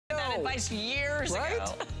that advice years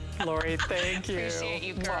ago. Lori, thank you. Appreciate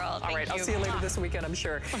you, girl. Well, all right, I'll see you later this weekend, I'm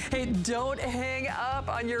sure. Hey, don't hang up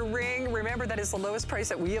on your ring. Remember, that is the lowest price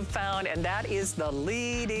that we have found, and that is the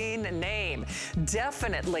leading name.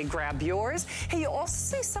 Definitely grab yours. Hey, you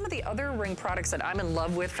also see some of the other ring products that I'm in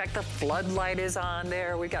love with. In fact, the floodlight is on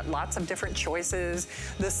there. We've got lots of different choices.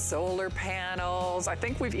 The solar panels. I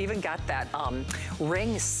think we've even got that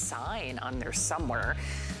ring sign on there somewhere.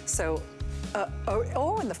 So,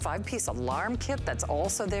 and the 5-piece alarm kit, that's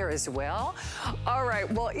also there as well. All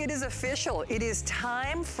right, well, it is official. It is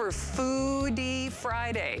time for Foodie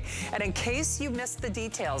Friday. And in case you missed the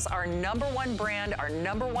details, our #1 brand, our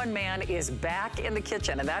 #1 man is back in the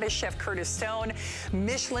kitchen, and that is Chef Curtis Stone,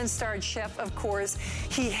 Michelin-starred chef, of course.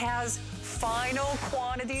 He has final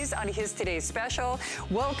quantities on his today's special.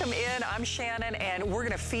 Welcome in, I'm Shannon, and we're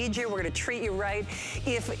gonna feed you, we're gonna treat you right.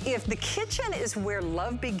 If the kitchen is where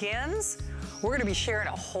love begins, we're gonna be sharing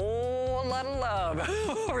a whole lot of love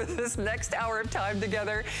over this next hour of time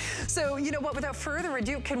together. So, you know what, without further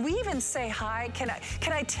ado, can we even say hi? Can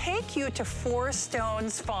I take you to Four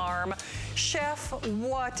Stones Farm? Chef,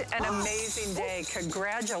 what an amazing day.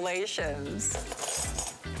 Congratulations.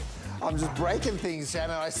 I'm just breaking things,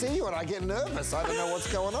 Shannon. I see you and I get nervous. I don't know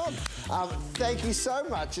what's going on. Thank you so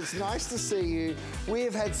much. It's nice to see you. We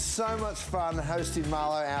have had so much fun hosting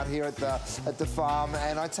Marlo out here at the farm,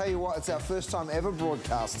 and I tell you what, it's our first time ever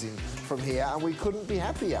broadcasting from here, and we couldn't be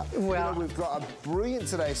happier. Well, you know, we've got a brilliant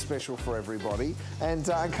today's special for everybody, and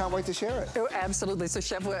I can't wait to share it. Oh, absolutely. So,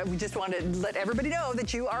 Chef, we just want to let everybody know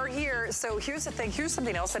that you are here. So here's the thing. Here's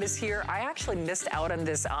something else that is here. I actually missed out on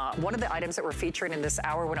this. One of the items that we're featuring in this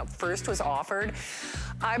hour when it first was offered.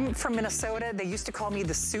 I'm from Minnesota. They used to call me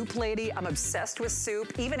the soup lady. I'm obsessed with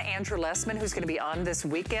soup. Even Andrew Lessman, who's going to be on this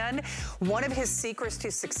weekend, one of his secrets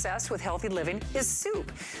to success with healthy living is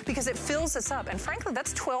soup, because it fills us up. And frankly,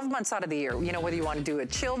 that's 12 months out of the year. You know, whether you want to do a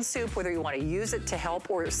chilled soup, whether you want to use it to help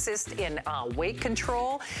or assist in weight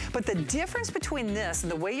control. But the difference between this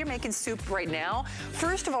and the way you're making soup right now,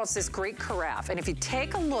 first of all, it's this great carafe. And if you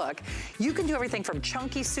take a look, you can do everything from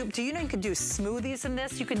chunky soup. Do you know you can do smoothies in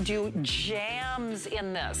this? You can do jams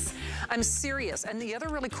in this. I'm serious. And the other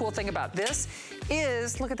really cool thing about this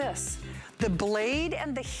is, look at this. The blade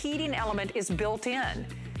and the heating element is built in.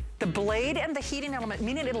 The blade and the heating element,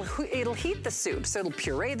 meaning it'll heat the soup. So it'll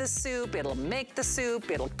puree the soup, it'll make the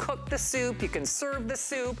soup, it'll cook the soup, you can serve the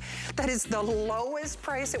soup. That is the lowest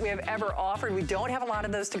price that we have ever offered. We don't have a lot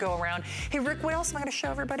of those to go around. Hey, Rick, what else am I gonna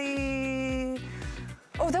show everybody?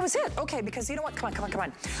 Oh, that was it. Okay, because you know what? Come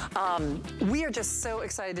on. We are just so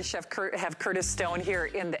excited to have Curtis Stone here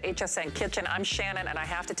in the HSN kitchen. I'm Shannon, and I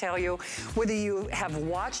have to tell you, whether you have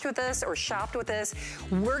watched with us or shopped with us,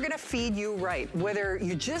 we're gonna feed you right. Whether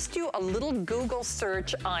you just do a little Google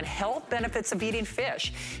search on health benefits of eating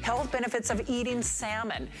fish, health benefits of eating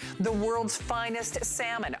salmon, the world's finest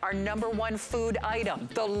salmon, our #1 food item,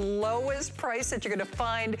 the lowest price that you're gonna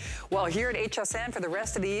find, well, here at HSN for the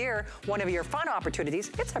rest of the year, one of your fun opportunities.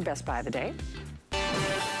 It's our best buy of the day.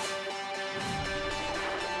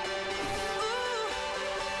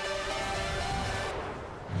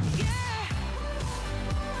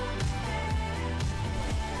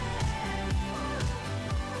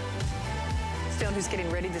 Who's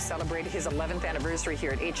getting ready to celebrate his 11th anniversary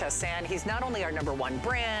here at HSN. He's not only our #1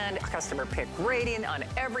 brand, customer pick rating on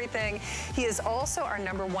everything, he is also our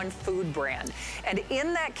 #1 food brand. And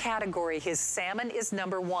in that category, his salmon is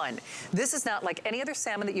 #1. This is not like any other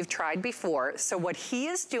salmon that you've tried before. So what he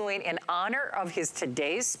is doing in honor of his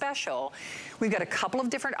today's special, we've got a couple of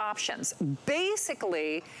different options.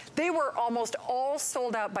 Basically, they were almost all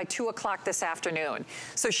sold out by 2 o'clock this afternoon.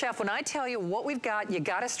 So Chef, when I tell you what we've got, you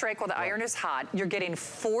gotta strike while the iron is hot. You're getting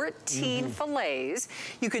 14 fillets.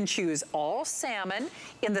 You can choose all salmon.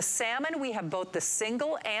 In the salmon, we have both the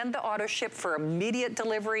single and the auto ship for immediate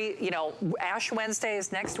delivery. You know, Ash Wednesday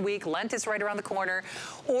is next week. Lent is right around the corner.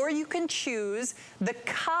 Or you can choose the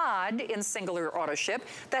cod in single or auto ship.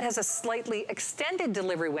 That has a slightly extended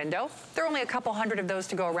delivery window. There are only a couple hundred of those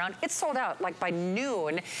to go around. It's sold out like by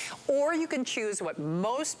noon. Or you can choose what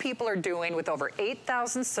most people are doing with over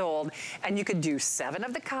 8,000 sold, and you could do 7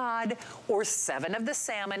 of the cod or 7 of the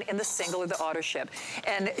salmon in the single or the auto ship.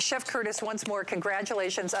 And Chef Curtis, once more,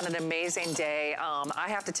 congratulations on an amazing day. I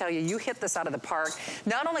have to tell you, you hit this out of the park.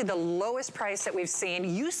 Not only the lowest price that we've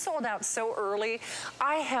seen, you sold out so early.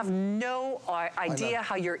 I have no idea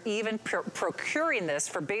how you're even procuring this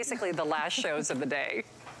for basically the last shows of the day.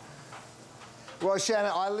 Well,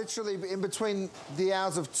 Shannon, I literally, in between the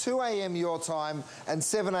hours of 2 a.m. your time and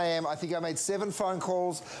 7 a.m., I think I made 7 phone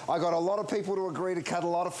calls. I got a lot of people to agree to cut a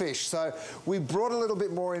lot of fish. So we brought a little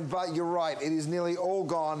bit more in, but you're right, it is nearly all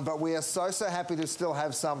gone, but we are so happy to still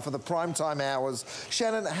have some for the prime time hours.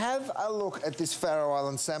 Shannon, have a look at this Faroe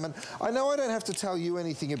Island salmon. I know I don't have to tell you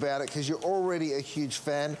anything about it because you're already a huge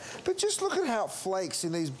fan, but just look at how it flakes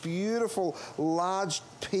in these beautiful, large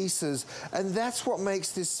pieces, and that's what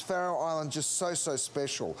makes this Faroe Island just so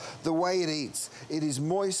special. The way it eats. It is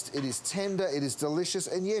moist, it is tender, it is delicious,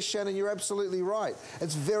 and yes, Shannon, you're absolutely right.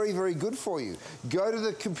 It's very good for you. Go to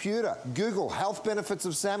the computer, Google health benefits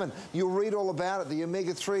of salmon. You'll read all about it, the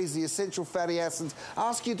omega-3s, the essential fatty acids.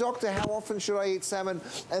 Ask your doctor, how often should I eat salmon,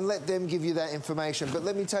 and let them give you that information. But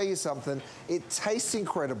let me tell you something, it tastes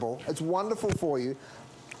incredible, it's wonderful for you.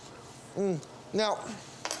 Now,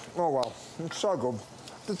 oh well, it's so good.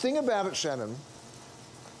 The thing about it, Shannon,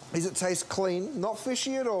 is it tastes clean, not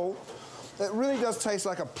fishy at all. It really does taste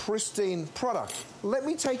like a pristine product. Let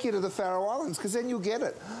me take you to the Faroe Islands, because then you'll get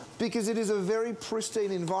it. Because it is a very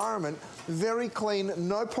pristine environment, very clean,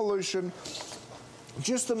 no pollution,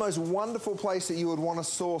 just the most wonderful place that you would want to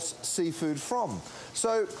source seafood from.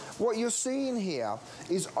 So what you're seeing here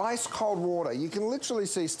is ice cold water. You can literally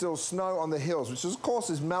see still snow on the hills, which of course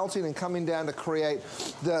is melting and coming down to create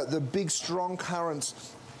the big strong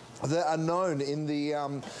currents that are known in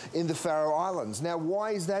the Faroe Islands. Now,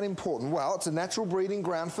 why is that important? Well, it's a natural breeding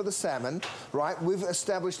ground for the salmon, right? We've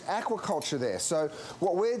established aquaculture there. So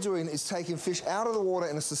what we're doing is taking fish out of the water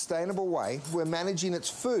in a sustainable way. We're managing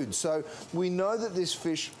its food. So we know that this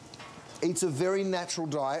fish eats a very natural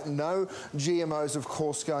diet, no GMOs, of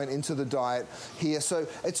course, going into the diet here. So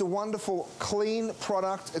it's a wonderful, clean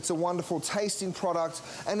product, it's a wonderful tasting product,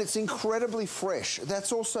 and it's incredibly fresh.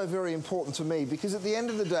 That's also very important to me, because at the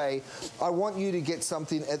end of the day, I want you to get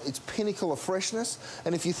something at its pinnacle of freshness.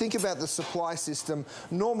 And if you think about the supply system,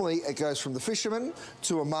 normally it goes from the fisherman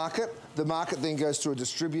to a market. The market then goes to a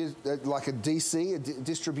distributor, like a DC, a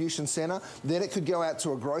distribution center. Then it could go out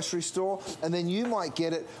to a grocery store, and then you might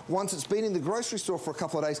get it once it's been in the grocery store for a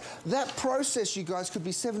couple of days. That process, you guys, could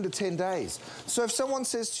be 7 to 10 days. So if someone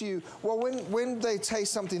says to you, well, when they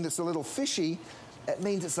taste something that's a little fishy, it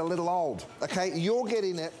means it's a little old, okay? You're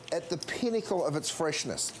getting it at the pinnacle of its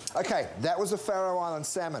freshness. Okay, that was a Faroe Island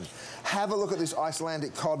salmon. Have a look at this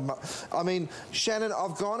Icelandic cod. I mean, Shannon,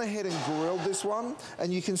 I've gone ahead and grilled this one,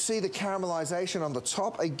 and you can see the caramelization on the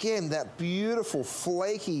top. Again, that beautiful,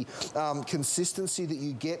 flaky consistency that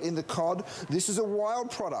you get in the cod. This is a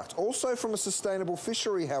wild product, also from a sustainable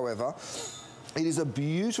fishery, however. It is a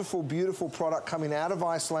beautiful, beautiful product coming out of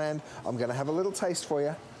Iceland. I'm gonna have a little taste for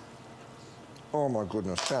you. Oh my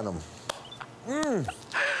goodness, Shannon.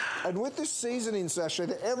 And with this seasoning sachet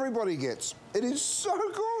that everybody gets, it is so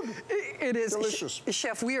good. It is. Delicious.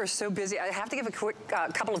 Chef, we are so busy. I have to give a quick,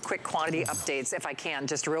 couple of quick quantity updates if I can,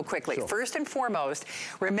 just real quickly. Sure. First and foremost,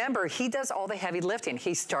 remember, he does all the heavy lifting.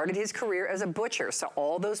 He started his career as a butcher, so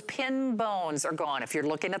all those pin bones are gone. If you're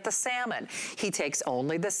looking at the salmon, he takes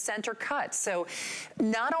only the center cut. So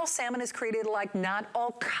not all salmon is created alike, not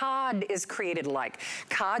all cod is created alike.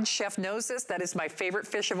 Cod, Chef knows this, that is my favorite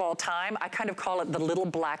fish of all time. I kind of call it the little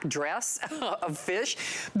black dress of fish,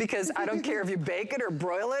 because I don't care if you bake it or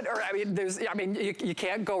broil it, or you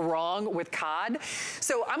can't go wrong with cod.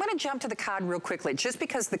 So I'm gonna jump to the cod real quickly, just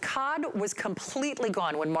because the cod was completely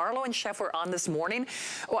gone. When Marlo and Chef were on this morning,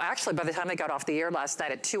 well, actually by the time they got off the air last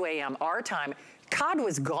night at 2 a.m. our time, cod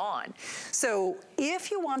was gone. So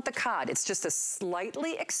if you want the cod, it's just a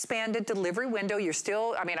slightly expanded delivery window. You're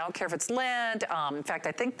still, I don't care if it's Lent. In fact,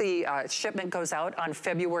 I think the shipment goes out on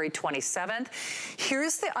February 27th.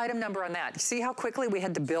 Here's the item number on that. See how quickly we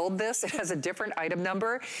had to build this? It has a different item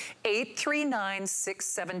number,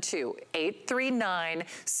 839672.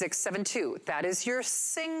 839672. That is your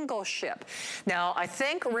single ship. Now, I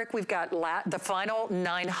think, Rick, we've got the final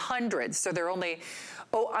 900. So they're only,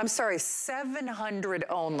 oh, I'm sorry, 700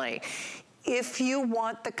 only. If you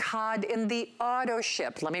want the cod in the auto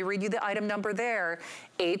ship, let me read you the item number there,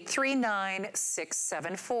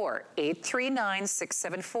 839674.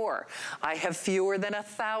 839674. I have fewer than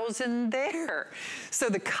 1,000 there. So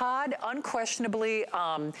the cod, unquestionably,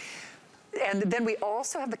 and then we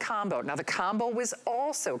also have the combo. Now the combo was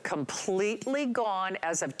also completely gone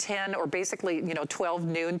as of 10 or basically, 12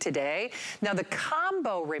 noon today. Now the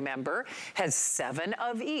combo, remember, has 7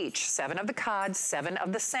 of each. 7 of the cod, 7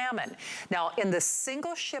 of the salmon. Now in the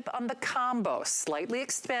single ship on the combo, slightly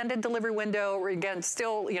expanded delivery window, again,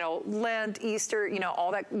 still, Lent, Easter,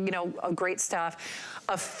 all that, great stuff.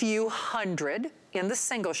 A few hundred in the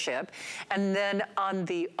single ship. And then on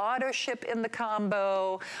the auto ship in the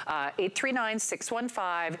combo,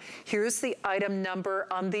 839-615, here's the item number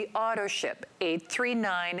on the auto ship,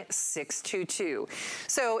 839-622.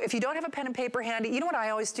 So if you don't have a pen and paper handy, you know what I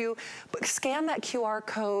always do? Scan that QR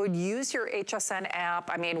code, use your HSN app.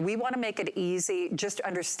 I mean, we want to make it easy. Just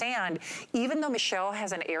understand, even though Michelle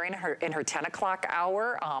has an airing in her 10 o'clock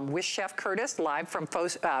hour with Chef Curtis, live from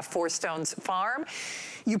Four Stones Farm,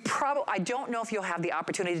 I don't know if you'll have the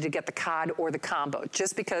opportunity to get the cod or the combo,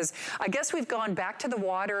 just because I guess we've gone back to the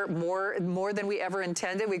water more than we ever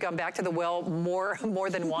intended. We've gone back to the well more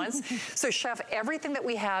than once. So Chef, everything that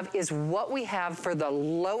we have is what we have for the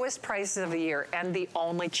lowest prices of the year and the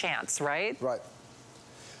only chance, right? Right.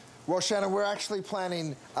 Well, Shannon, we're actually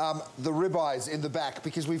planning the ribeyes in the back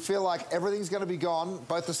because we feel like everything's going to be gone,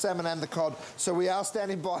 both the salmon and the cod. So we are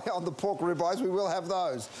standing by on the pork ribeyes. We will have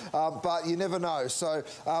those, but you never know. So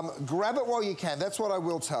grab it while you can. That's what I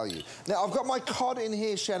will tell you. Now, I've got my cod in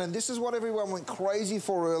here, Shannon. This is what everyone went crazy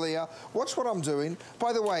for earlier. Watch what I'm doing.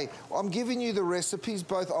 By the way, I'm giving you the recipes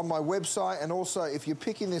both on my website and also if you're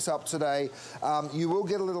picking this up today, you will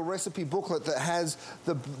get a little recipe booklet that has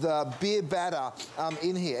the beer batter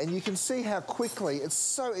in here. And you can see how quickly, it's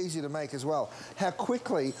so easy to make as well, how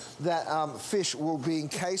quickly that fish will be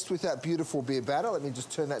encased with that beautiful beer batter. Let me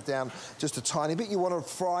just turn that down just a tiny bit. You want to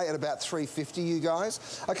fry at about 350, you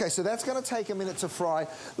guys. Okay, so that's going to take a minute to fry.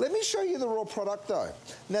 Let me show you the raw product though.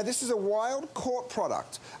 Now this is a wild caught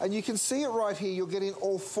product and you can see it right here. You're getting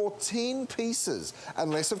all 14 pieces,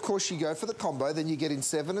 unless of course you go for the combo, then you're getting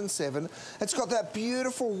 7 and 7. It's got that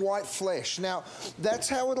beautiful white flesh. Now that's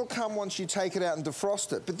how it'll come once you take it out and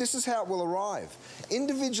defrost it. But this is how it will arrive.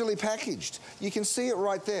 Individually packaged. You can see it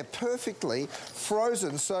right there, perfectly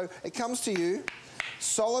frozen. So it comes to you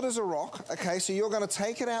solid as a rock. Okay, so you're going to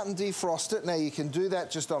take it out and defrost it. Now you can do that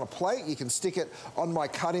just on a plate. You can stick it on my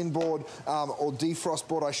cut-in board or defrost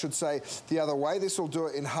board, I should say, the other way. This will do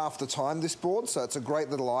it in half the time, this board, so it's a great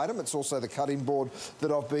little item. It's also the cut-in board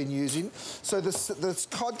that I've been using. So the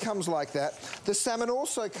cod comes like that. The salmon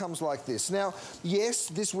also comes like this. Now, yes,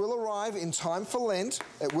 this will arrive in time for Lent.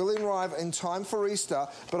 It will arrive in time for Easter,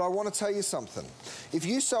 but I want to tell you something. If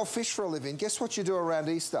you sell fish for a living, guess what you do around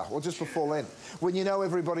Easter, or just before Lent? When you know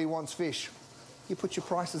everybody wants fish, you put your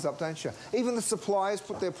prices up, don't you? Even the suppliers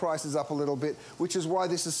put their prices up a little bit, which is why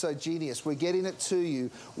this is so genius. We're getting it to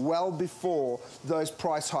you well before those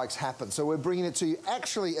price hikes happen. So we're bringing it to you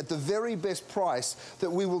actually at the very best price that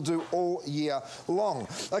we will do all year long.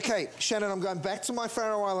 Okay, Shannon, I'm going back to my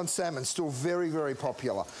Faroe Island salmon, still very, very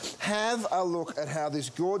popular. Have a look at how this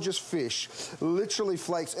gorgeous fish literally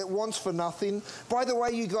flakes. It wants for nothing. By the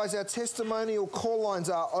way, you guys, our testimonial call lines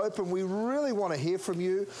are open. We really want to hear from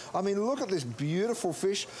you. I mean, look at this beautiful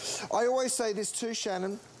fish. I always say this too,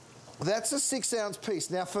 Shannon. That's a 6-ounce piece.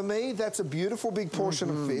 Now, for me, that's a beautiful big portion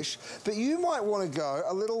of fish, but you might want to go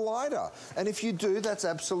a little lighter. And if you do, that's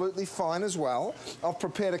absolutely fine as well. I've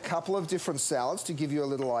prepared a couple of different salads to give you a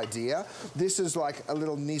little idea. This is like a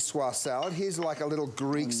little niçoise salad. Here's like a little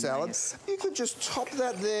Greek salad. Nice. You could just top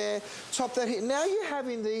that there, top that here. Now you're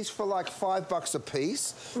having these for like $5 a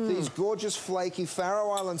piece. These gorgeous, flaky Faroe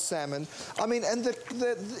Island salmon. I mean, and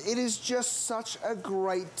it is just such a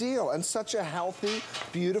great deal and such a healthy,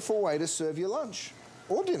 beautiful way to serve your lunch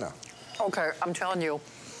or dinner. Okay, I'm telling you,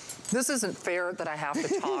 this isn't fair that I have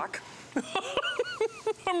to talk.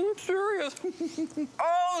 I'm serious.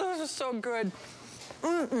 Oh, this is so good.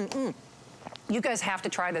 You guys have to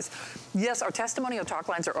try this. Yes, our testimonial talk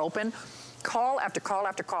lines are open. Call after call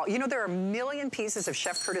after call. You know, there are a million pieces of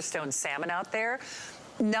Chef Curtis Stone salmon out there.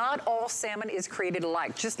 Not all salmon is created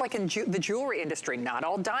alike. Just like in the jewelry industry, not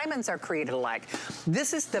all diamonds are created alike.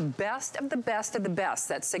 This is the best of the best of the best.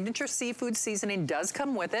 That signature seafood seasoning does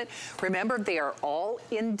come with it. Remember, they are all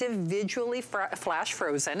individually flash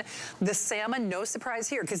frozen. The salmon, no surprise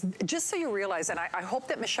here, because just so you realize, and I hope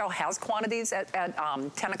that Michelle has quantities at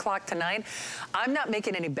 10 o'clock tonight, I'm not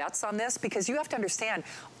making any bets on this because you have to understand,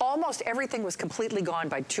 almost everything was completely gone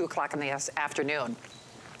by 2 o'clock in the afternoon.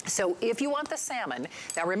 So if you want the salmon,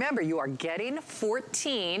 now remember, you are getting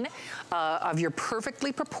 14 of your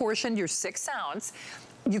perfectly proportioned, your 6-ounce.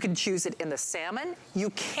 You can choose it in the salmon.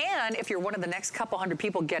 You can, if you're one of the next couple hundred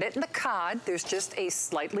people, get it in the cod. There's just a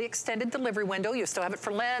slightly extended delivery window. You still have it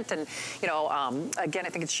for Lent. And, you know, again, I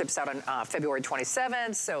think it ships out on February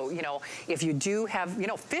 27th. So, you know, if you do have, you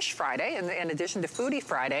know, Fish Friday in addition to Foodie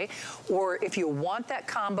Friday, or if you want that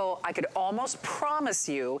combo, I could almost promise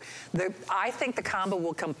you that I think the combo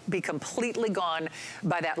will be completely gone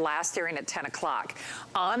by that last airing at 10 o'clock.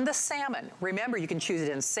 On the salmon, remember, you can choose it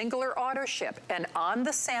in single or auto ship. And on the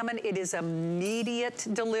the salmon, it is immediate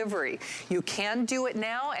delivery. You can do it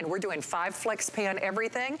now, and we're doing 5 flex pay on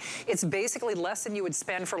everything. It's basically less than you would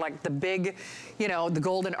spend for like the big, you know, the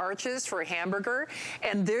golden arches for a hamburger.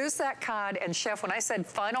 And there's that cod, and Chef, when I said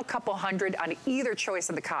final couple hundred on either choice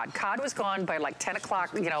of the cod was gone by like 10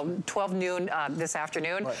 o'clock, you know, 12 noon this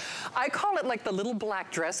afternoon. Right. I call it like the little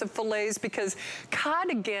black dress of fillets because cod,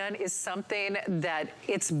 again, is something that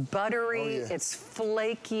it's buttery, it's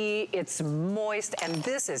flaky, it's moist, and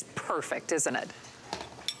this is perfect, isn't it?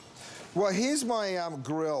 Well, here's my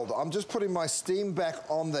grilled. I'm just putting my steam back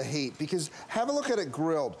on the heat because have a look at it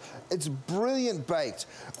grilled. It's brilliant baked.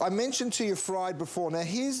 I mentioned to you fried before. Now,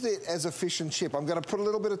 here's it as a fish and chip. I'm going to put a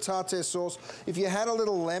little bit of tartare sauce. If you had a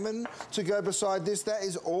little lemon to go beside this, that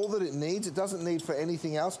is all that it needs. It doesn't need for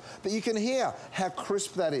anything else. But you can hear how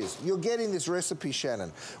crisp that is. You're getting this recipe,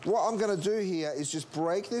 Shannon. What I'm going to do here is just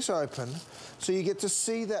break this open so you get to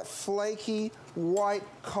see that flaky white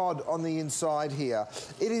cod on the inside here.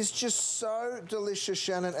 It is just so delicious,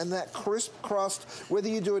 Shannon, and that crisp crust, whether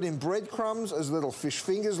you do it in breadcrumbs as little fish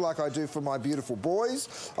fingers like I do for my beautiful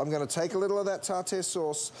boys. I'm going to take a little of that tartare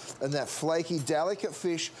sauce and that flaky, delicate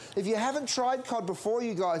fish. If you haven't tried cod before,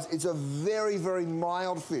 you guys, it's a very, very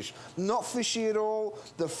mild fish. Not fishy at all.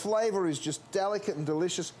 The flavor is just delicate and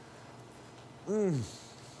delicious.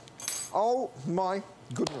 Oh my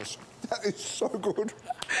goodness. That is so good.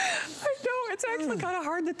 I know, it's actually kind of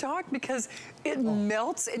hard to talk because it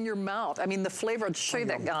melts in your mouth. I mean, the flavor, I'll show you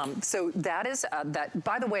that. So that is,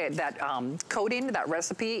 by the way, that coating, that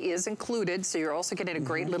recipe is included. So you're also getting a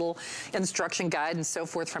great little instruction guide and so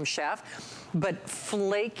forth from Chef. But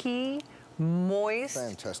flaky, moist,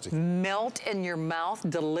 fantastic, melt in your mouth,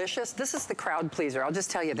 delicious. This is the crowd pleaser, I'll just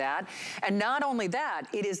tell you that. And not only that,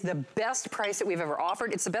 it is the best price that we've ever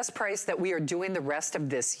offered. It's the best price that we are doing the rest of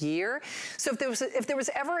this year. So if there was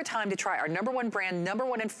ever a time to try our #1 brand,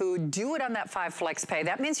 #1 in food, do it on that 5 flex pay.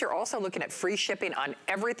 That means you're also looking at free shipping on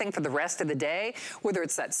everything for the rest of the day, whether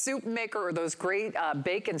it's that soup maker or those great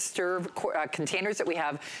bake and stir containers that we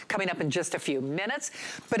have coming up in just a few minutes.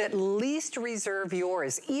 But at least reserve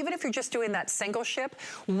yours, even if you're just doing that single ship.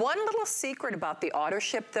 One little secret about the auto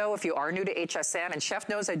ship, though, if you are new to HSN, and Chef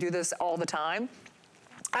knows I do this all the time,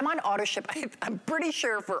 I'm on auto ship, I'm pretty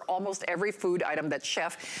sure, for almost every food item that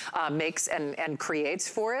Chef makes and creates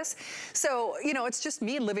for us. So, you know, it's just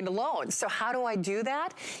me living alone. So how do I do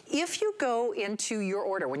that? If you go into your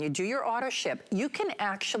order, when you do your auto ship, you can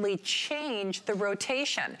actually change the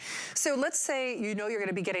rotation. So let's say you know you're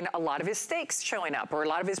gonna be getting a lot of his steaks showing up, or a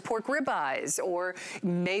lot of his pork ribeyes, or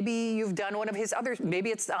maybe you've done one of his other,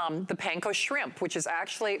 maybe it's the panko shrimp, which is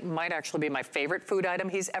might actually be my favorite food item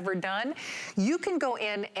he's ever done. You can go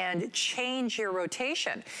in and change your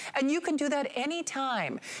rotation. And you can do that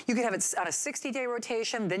anytime. You can have it on a 60-day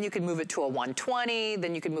rotation, then you can move it to a 120,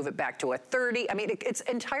 then you can move it back to a 30. I mean, it's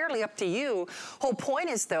entirely up to you. Whole point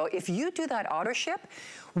is, though, if you do that auto ship,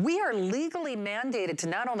 we are legally mandated to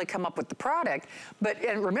not only come up with the product,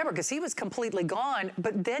 and remember, because he was completely gone,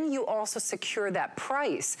 but then you also secure that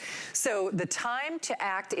price. So the time to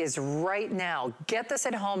act is right now. Get this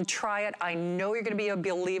at home, try it. I know you're gonna be a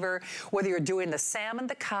believer, whether you're doing the salmon,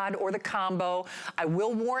 the cod, or the combo. I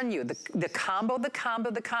will warn you, the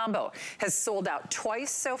combo has sold out twice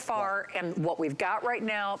so far, and what we've got right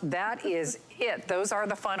now, that is it. Those are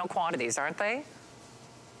the final quantities, aren't they?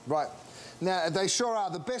 Right. Now, they sure are.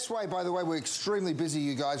 The best way, by the way, we're extremely busy,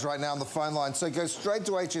 you guys, right now on the phone line, so go straight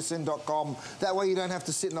to hsn.com. That way you don't have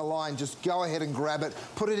to sit in a line. Just go ahead and grab it.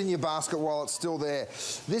 Put it in your basket while it's still there.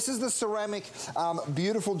 This is the ceramic,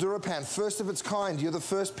 beautiful DuraPan, first of its kind. You're the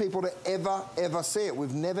first people to ever see it.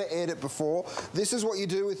 We've never aired it before. This is what you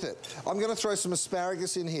do with it. I'm going to throw some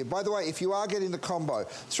asparagus in here. By the way, if you are getting the combo,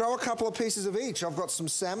 throw a couple of pieces of each. I've got some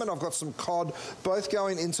salmon, I've got some cod, both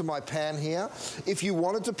going into my pan here. If you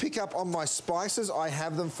wanted to pick up on my spices, I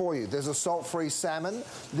have them for you. There's a salt-free salmon,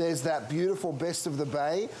 there's that beautiful Best of the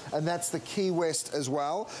Bay, and that's the Key West as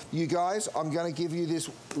well. You guys, I'm going to give you this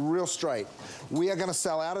real straight. We are going to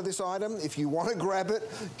sell out of this item. If you want to grab it,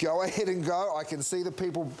 go ahead and go. I can see the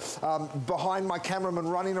people behind my cameraman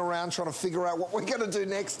running around trying to figure out what we're going to do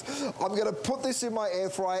next. I'm going to put this in my air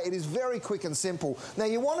fryer. It is very quick and simple. Now,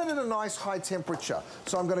 you want it at a nice high temperature,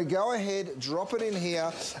 so I'm going to go ahead, drop it in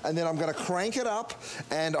here, and then I'm going to crank it up,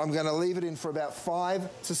 and I'm going to leave it it in for about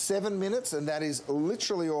 5 to 7 minutes, and that is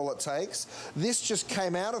literally all it takes. This just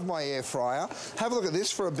came out of my air fryer. Have a look at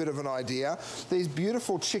this for a bit of an idea. These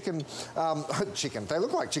beautiful chicken, they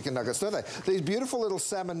look like chicken nuggets, don't they? These beautiful little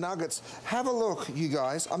salmon nuggets. Have a look, you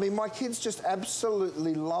guys. I mean, my kids just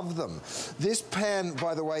absolutely love them. This pan,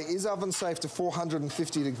 by the way, is oven safe to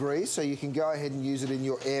 450 degrees, so you can go ahead and use it in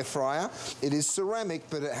your air fryer. It is ceramic,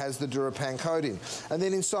 but it has the DuraPan coating. And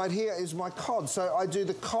then inside here is my cod. So I do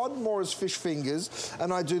the cod more as fish fingers,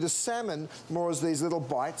 and I do the salmon more as these little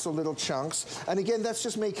bites or little chunks. And again, that's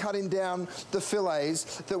just me cutting down the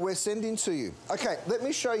fillets that we're sending to you. Okay, let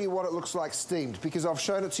me show you what it looks like steamed, because I've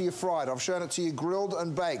shown it to you fried, I've shown it to you grilled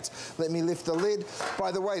and baked. Let me lift the lid.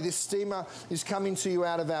 By the way, this steamer is coming to you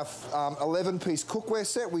out of our 11-piece cookware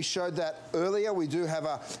set. We showed that earlier. We do have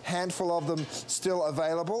a handful of them still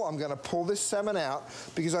available. I'm going to pull this salmon out,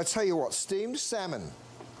 because I tell you what, steamed salmon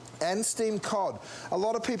and steamed cod. A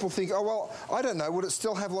lot of people think, oh, well, I don't know, would it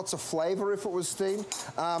still have lots of flavor if it was steamed?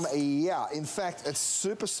 Yeah, in fact, it's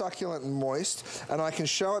super succulent and moist, and I can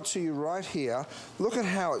show it to you right here. Look at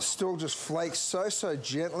how it still just flakes so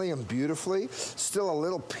gently and beautifully. Still a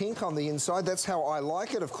little pink on the inside. That's how I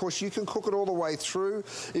like it. Of course, you can cook it all the way through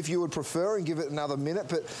if you would prefer and give it another minute,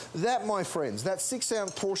 but that, my friends, that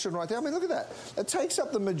 6-ounce portion right there, I mean, look at that. It takes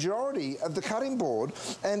up the majority of the cutting board,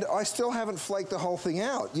 and I still haven't flaked the whole thing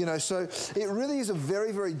out, you know. So it really is a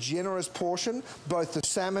very generous portion. Both the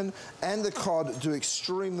salmon and the cod do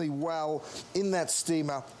extremely well in that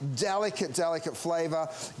steamer. Delicate flavor.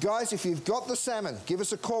 Guys, if you've got the salmon, give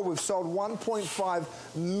us a call. We've sold 1.5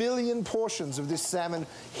 million portions of this salmon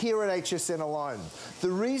here at HSN alone.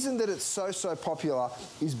 The reason that it's so popular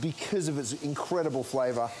is because of its incredible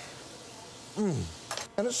flavor.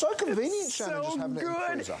 And it's so convenient, Shannon, just having it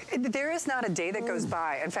in the freezer. There is not a day that goes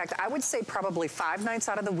by. In fact, I would say probably 5 nights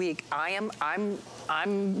out of the week, I'm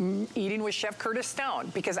eating with Chef Curtis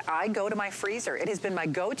Stone, because I go to my freezer. It has been my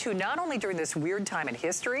go-to not only during this weird time in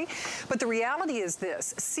history, but the reality is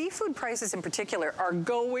this: seafood prices in particular are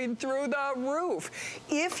going through the roof.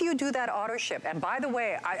 If you do that auto ship, and by the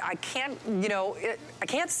way, I can't, you know, I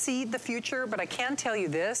can't see the future, but I can tell you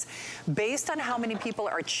this: based on how many people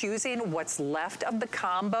are choosing what's left of the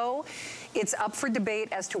combo, it's up for debate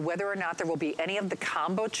as to whether or not there will be any of the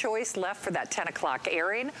combo choice left for that 10 o'clock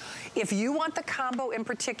airing. If you want the combo in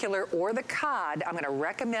particular, or the cod, I'm gonna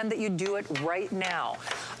recommend that you do it right now.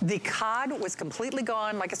 The cod was completely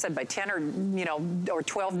gone, like I said, by 10 or, you know, or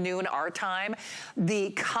 12 noon our time.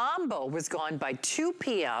 The combo was gone by 2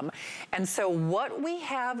 p.m. And so what we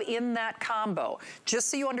have in that combo, just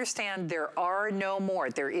so you understand, there are no more.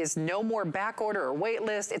 There is no more back order or wait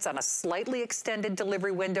list. It's on a slightly extended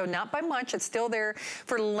delivery window, not by much. It's still there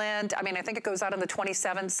for Lent. I mean, I think it goes out on the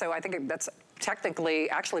 27th, so I think that's technically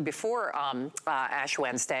actually before Ash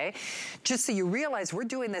Wednesday. Just so you realize, we're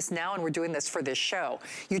doing this now, and we're doing this for this show.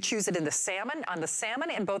 You choose it in the salmon, on the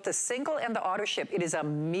salmon, in both the single and the auto ship. It is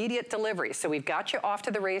immediate delivery. So we've got you off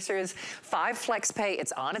to the races. 5 flex pay.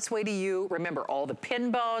 It's on its way to you. Remember, all the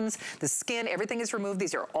pin bones, the skin, everything is removed.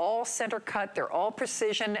 These are all center cut. They're all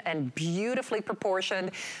precision and beautifully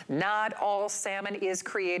proportioned. Not all salmon is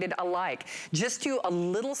created alike. Just do a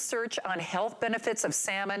little search on health benefits of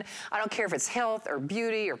salmon. I don't care if it's health or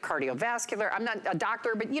beauty or cardiovascular. I'm not a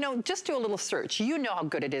doctor, but you know, just do a little search. You know how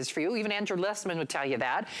good it is for you. Even Andrew Lessman would tell you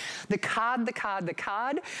that. The cod.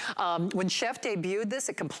 When Chef debuted this,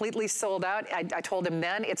 it completely sold out. I told him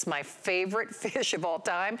then, it's my favorite fish of all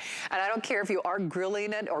time. And I don't care if you are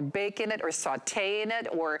grilling it or baking it or sauteing it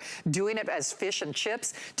or doing it as fish and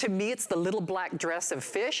chips. To me, it's the little black dress of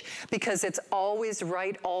fish, because it's always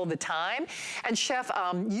right all the time. And Chef,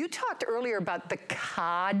 you talked earlier about the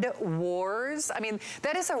cod wars. I mean,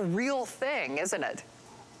 that is a real thing, isn't it?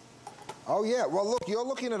 Oh yeah, well look, you're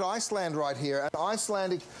looking at Iceland right here, and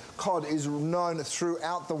Icelandic cod is known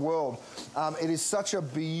throughout the world. It is such a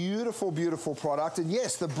beautiful product, and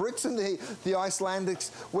yes, the Brits and the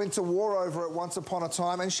Icelandics went to war over it once upon a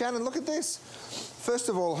time. And Shannon, look at this. First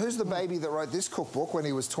of all, who's the baby that wrote this cookbook when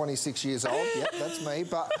he was 26 years old? Yep, that's me.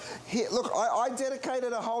 But here, look, I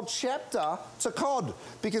dedicated a whole chapter to cod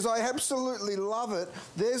because I absolutely love it.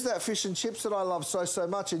 There's that fish and chips that I love so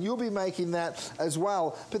much, and you'll be making that as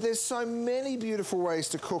well. But there's so many beautiful ways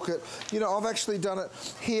to cook it. You know, I've actually done it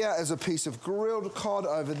here as a piece of grilled cod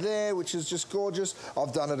over there, which is just gorgeous.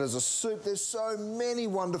 I've done it as a soup. There's so many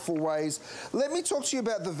wonderful ways. Let me talk to you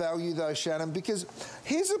about the value though, Shannon, because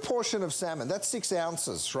here's a portion of salmon. That's 6 6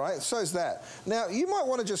 ounces, right? So is that. Now, you might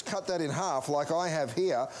want to just cut that in half like I have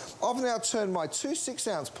here. I've now turned my 2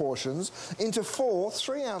 6-ounce portions into 4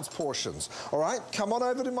 3-ounce portions, all right? Come on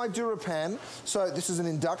over to my DuraPan. So this is an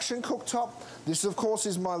induction cooktop. This, of course,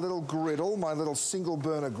 is my little griddle, my little single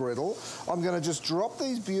burner griddle. I'm going to just drop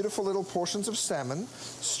these beautiful little portions of salmon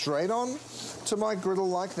straight on to my griddle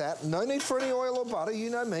like that. No need for any oil or butter. You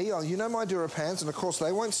know me. You know my DuraPans, and of course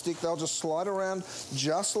they won't stick. They'll just slide around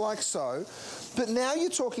just like so. But now you're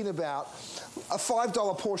talking about a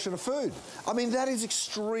 $5 portion of food. I mean, that is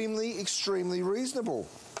extremely, extremely reasonable.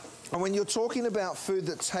 And when you're talking about food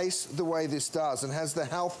that tastes the way this does and has the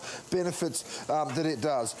health benefits that it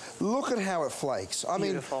does, look at how it flakes. I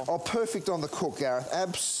mean, oh, perfect on the cook, Gareth.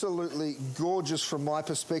 Absolutely gorgeous from my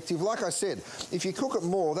perspective. Like I said, if you cook it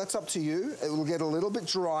more, that's up to you. It will get a little bit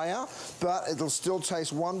drier, but it'll still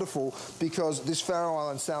taste wonderful because this Faroe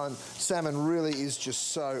Island salmon really is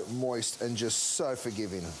just so moist and just so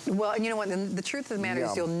forgiving. Well, and you know what? The truth of the matter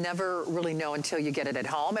is you'll never really know until you get it at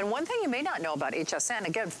home. And one thing you may not know about HSN,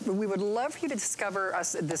 again, we would love for you to discover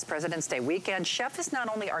us this President's Day weekend. Chef is not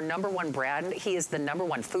only our #1 brand, he is the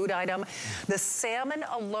 #1 food item. The salmon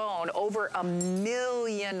alone, over 1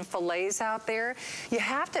 million fillets out there. You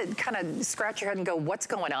have to kind of scratch your head and go, what's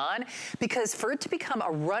going on? Because for it to become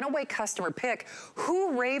a runaway customer pick,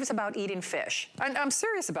 who raves about eating fish? I'm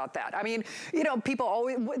serious about that. I mean, you know, people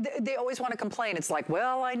always want to complain. It's like,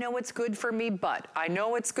 well, I know it's good for me, but I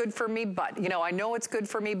know it's good for me, but, you know, I know it's good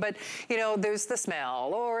for me, but, you know, there's the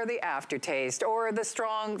smell or the aftertaste or the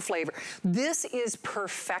strong flavor. This is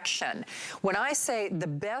perfection. When I say the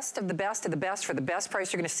best of the best of the best for the best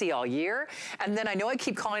price you're going to see all year, and then I know I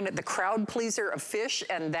keep calling it the crowd pleaser of fish,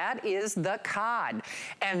 and that is the cod.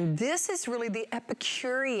 And this is really the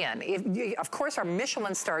Epicurean. Of course, our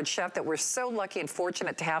Michelin-starred chef that we're so lucky and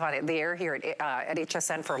fortunate to have on the air here at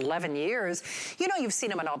HSN for 11 years. You know, you've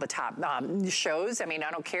seen him on all the top shows. I mean,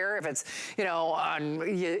 I don't care if it's, you know, on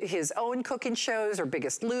his own cooking shows or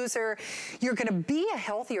Biggest Loser. You're going to be a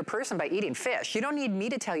healthier person by eating fish. You don't need me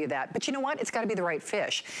to tell you that. But you know what? It's got to be the right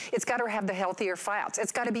fish. It's got to have the healthier fats.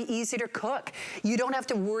 It's got to be easy to cook. You don't have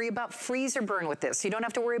to worry about freezer burn with this. You don't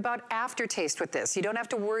have to worry about aftertaste with this. You don't have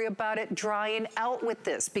to worry about it drying out with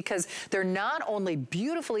this, because they're not only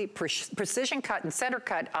beautifully precision cut and center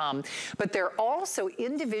cut, but they're also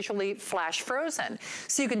individually flash frozen.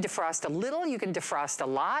 So you can defrost a little, you can defrost a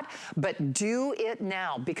lot, but do it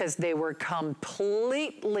now because they were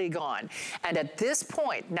completely gone. And at this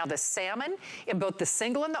point, now the salmon, in both the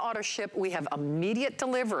single and the auto ship, we have immediate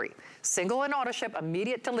delivery. Single and auto ship,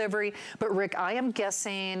 immediate delivery. But Rick, I am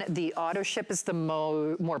guessing the auto ship is the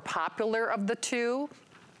more popular of the two.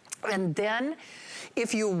 And then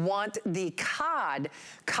if you want the cod,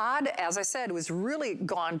 as I said, was really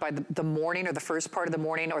gone by the morning or the first part of the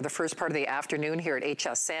morning or the first part of the afternoon here at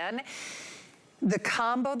HSN. The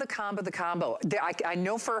combo. I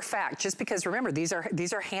know for a fact, just because remember, these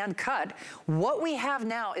are hand cut. What we have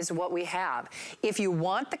now is what we have. If you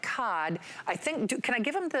want the cod, I think, can I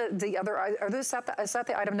give them the other, is that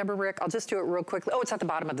the item number, Rick? I'll just do it real quickly. Oh, it's at the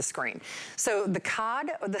bottom of the screen. So the cod,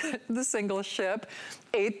 the single ship,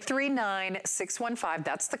 839-615,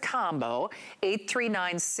 that's the combo.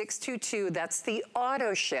 839-622, that's the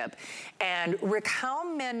auto ship. And Rick, how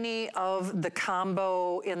many of the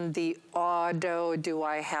combo in the auto do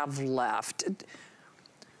I have left?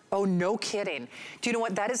 Oh, no kidding. Do you know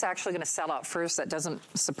what? That is actually going to sell out first. That doesn't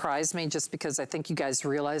surprise me, just because I think you guys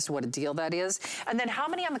realized what a deal that is. And then how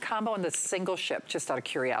many on the combo and the single ship, just out of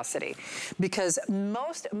curiosity? Because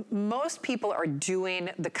most people are doing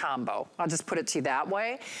the combo. I'll just put it to you that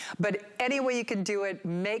way. But any way you can do it,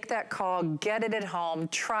 make that call, get it at home,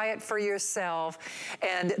 try it for yourself.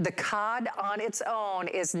 And the cod on its own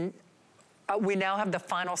is... we now have the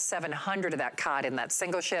final 700 of that cod in that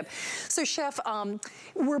single ship. So Chef,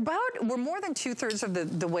 we're more than 2/3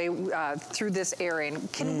 of the way through this airing.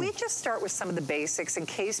 Can we just start with some of the basics in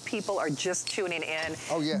case people are just tuning in?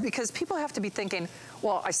 Oh yeah. Because people have to be thinking,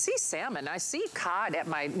 well, I see salmon, I see cod at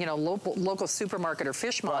my local supermarket or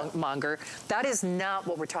fishmonger. That is not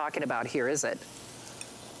what we're talking about here, is it?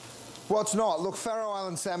 Well, it's not. Look, Faroe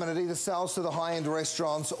Island salmon, it either sells to the high-end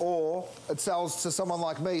restaurants or it sells to someone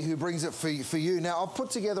like me who brings it for you. Now, I've put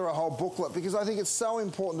together a whole booklet because I think it's so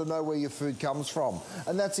important to know where your food comes from.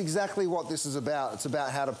 And that's exactly what this is about. It's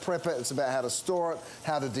about how to prep it, it's about how to store it,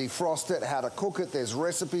 how to defrost it, how to cook it. There's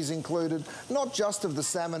recipes included, not just of the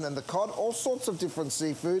salmon and the cod, all sorts of different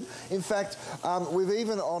seafood. In fact, we've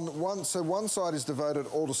even on one side is devoted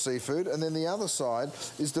all to seafood, and then the other side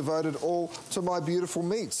is devoted all to my beautiful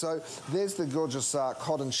meat. So There's the gorgeous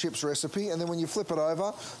cod and chips recipe, and then when you flip it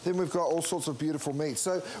over, then we've got all sorts of beautiful meat.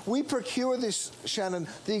 So we procure this, Shannon,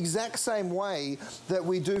 the exact same way that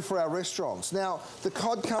we do for our restaurants. Now, the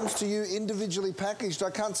cod comes to you individually packaged. I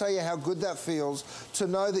can't tell you how good that feels to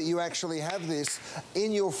know that you actually have this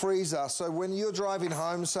in your freezer. So when you're driving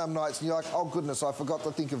home some nights and you're like, oh goodness, I forgot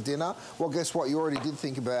to think of dinner. Well, guess what? You already did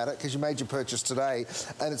think about it because you made your purchase today,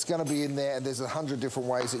 and it's going to be in there, and there's 100 different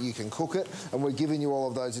ways that you can cook it, and we're giving you all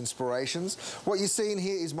of those inspirations. What you're seeing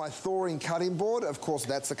here is my thawing cutting board. Of course,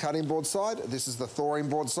 that's the cutting board side. This is the thawing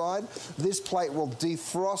board side. This plate will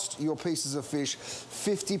defrost your pieces of fish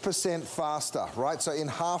 50% faster, right? So in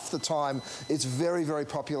half the time. It's very, very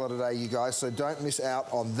popular today, you guys, so don't miss out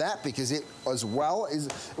on that because it as well is...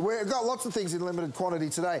 We've got lots of things in limited quantity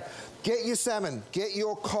today. Get your salmon, get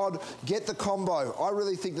your cod, get the combo. I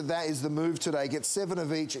really think that that is the move today. Get 7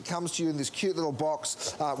 of each. It comes to you in this cute little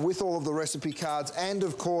box with all of the recipe cards, and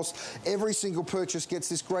of course, every single purchase gets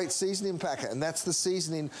this great seasoning packet, and that's the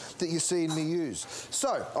seasoning that you're seeing me use.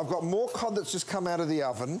 So, I've got more cod that's just come out of the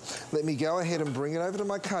oven. Let me go ahead and bring it over to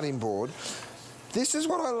my cutting board. This is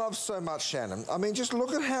what I love so much, Shannon. I mean, just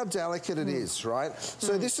look at how delicate it is, right?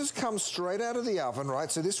 So this has come straight out of the oven,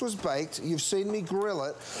 right? So this was baked. You've seen me grill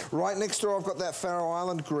it. Right next door, I've got that Faroe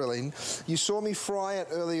Island grilling. You saw me fry it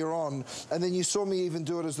earlier on, and then you saw me even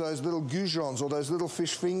do it as those little goujons or those little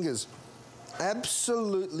fish fingers.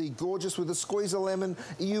 Absolutely gorgeous with a squeeze of lemon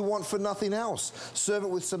you want for nothing else. Serve it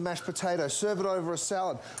with some mashed potatoes. Serve it over a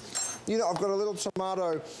salad. You know, I've got a little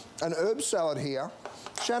tomato and herb salad here.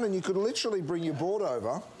 Shannon, you could literally bring your board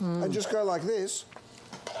over and just go like this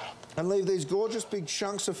and leave these gorgeous big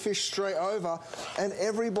chunks of fish straight over, and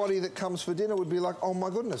everybody that comes for dinner would be like, oh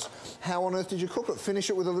my goodness, how on earth did you cook it?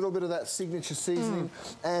 Finish it with a little bit of that signature seasoning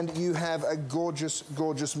and you have a gorgeous,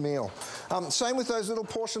 gorgeous meal. Same with those little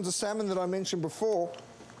portions of salmon that I mentioned before.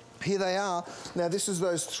 Here they are. Now this is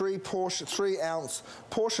those 3-ounce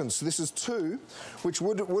portions. So this is 2, which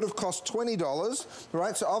would have cost $20,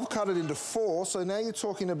 right? So I've cut it into 4. So now you're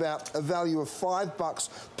talking about a value of $5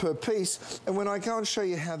 per piece. And when I go and show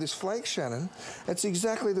you how this flakes, Shannon, it's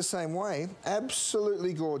exactly the same way.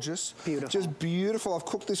 Absolutely gorgeous. Beautiful. Just beautiful. I've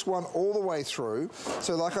cooked this one all the way through.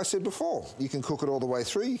 So like I said before, you can cook it all the way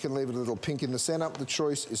through. You can leave it a little pink in the center. The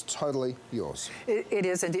choice is totally yours. It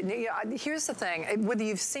is indeed. Here's the thing. Whether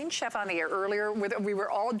you've seen Chef on the air earlier, we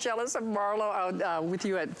were all jealous of Marlo out with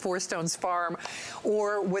you at Four Stones Farm,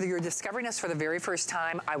 or whether you're discovering us for the very first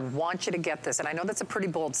time, I want you to get this. And I know that's a pretty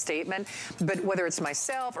bold statement, but whether it's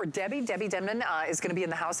myself or Debbie Denman is going to be in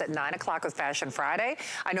the house at 9 o'clock with Fashion Friday.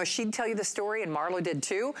 I know she'd tell you the story, and Marlo did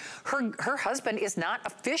too. Her husband is not a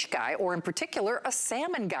fish guy, or in particular, a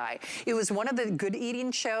salmon guy. It was one of the Good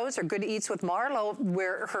Eating shows, or Good Eats with Marlo,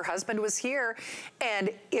 where her husband was here. And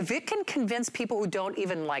if it can convince people who don't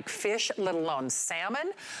even like fish, let alone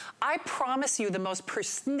salmon, I promise you the most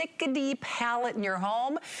persnickety palate in your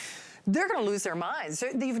home, they're gonna lose their minds.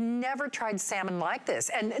 They've never tried salmon like this.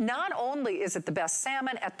 And not only is it the best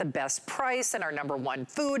salmon at the best price and our #1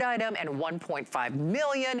 food item and 1.5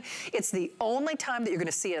 million, it's the only time that you're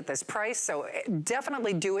gonna see it at this price. So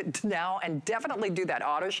definitely do it now, and definitely do that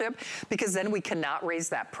auto ship, because then we cannot raise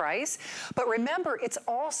that price. But remember, it's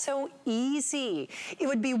also easy. It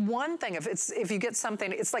would be one thing if you get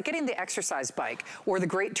something, it's like getting the exercise bike or the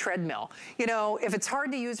great treadmill. You know, if it's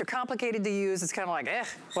hard to use or complicated to use, it's kind of like,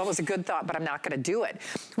 what was a good thought, but I'm not gonna do it.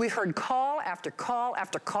 We've heard call after call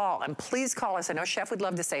after call, and please call us. I know Chef would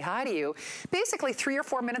love to say hi to you. Basically 3 or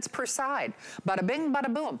 4 minutes per side. Bada bing,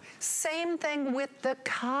 bada boom. Same thing with the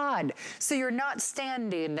cod. So you're not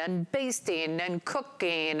standing and basting and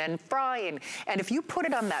cooking and frying. And if you put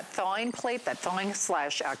it on that thawing plate, that thawing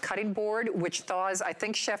 / cutting board, which thaws, I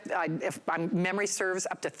think, Chef, if my memory serves,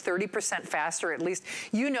 up to 30% faster, at least,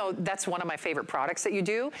 you know that's one of my favorite products that you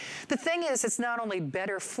do. The thing is, it's not only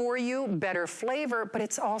better for you, better flavor, but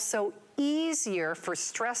it's also easier for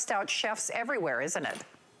stressed out chefs everywhere, isn't it?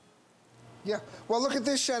 Yeah, well look at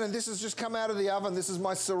this, Shannon. This has just come out of the oven. This is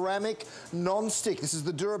my ceramic non-stick. This is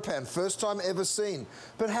the DuraPan, first time ever seen.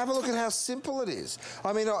 But have a look at how simple it is.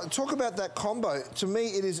 I mean, talk about that combo. To me,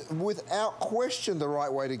 it is without question the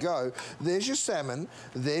right way to go. There's your salmon,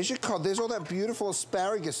 there's your cod, there's all that beautiful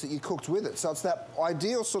asparagus that you cooked with it. So it's that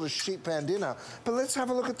ideal sort of sheet pan dinner. But let's have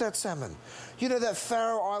a look at that salmon. You know, that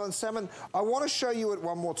Faroe Island salmon, I want to show you it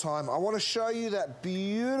one more time. I want to show you that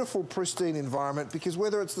beautiful, pristine environment, because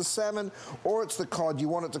whether it's the salmon or it's the cod, you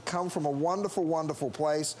want it to come from a wonderful, wonderful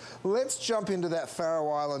place. Let's jump into that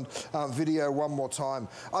Faroe Island video one more time.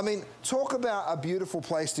 I mean, talk about a beautiful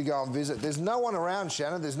place to go and visit. There's no one around,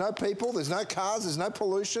 Shannon. There's no people, there's no cars, there's no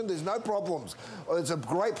pollution, there's no problems. It's a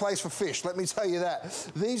great place for fish, let me tell you that.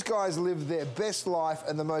 These guys live their best life,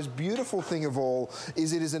 and the most beautiful thing of all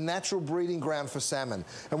is it is a natural breeding ground for salmon.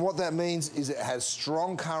 And what that means is it has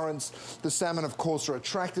strong currents. The salmon, of course, are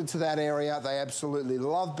attracted to that area. They absolutely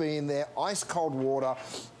love being there. Ice cold water.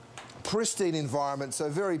 Pristine environment, so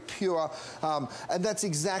very pure, and that's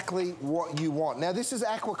exactly what you want. Now, this is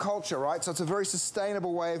aquaculture, right? So it's a very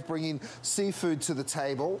sustainable way of bringing seafood to the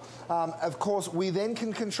table. Of course, we then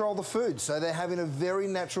can control the food, so they're having a very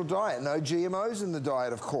natural diet. No GMOs in the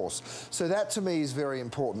diet, of course. So that, to me, is very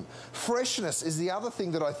important. Freshness is the other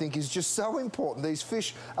thing that I think is just so important. These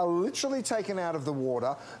fish are literally taken out of the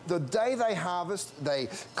water. The day they harvest, they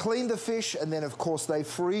clean the fish, and then, of course, they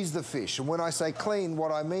freeze the fish. And when I say clean,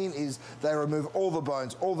 what I mean is they remove all the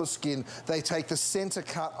bones, all the skin. They take the center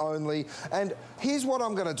cut only. And here's what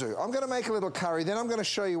I'm going to do. I'm going to make a little curry. Then I'm going to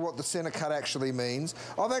show you what the center cut actually means.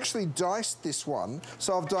 I've actually diced this one.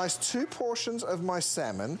 So I've diced 2 portions of my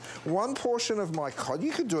salmon, 1 portion of my cod.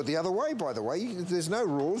 You could do it the other way, by the way. There's no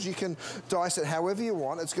rules. You can dice it however you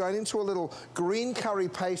want. It's going into a little green curry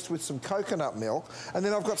paste with some coconut milk. And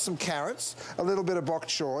then I've got some carrots, a little bit of bok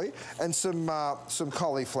choy, and some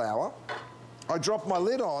cauliflower. I dropped my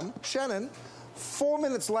lid on. Shannon, 4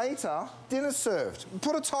 minutes later, dinner's served.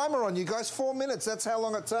 Put a timer on, you guys, 4 minutes. That's how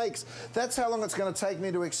long it takes. That's how long it's going to take me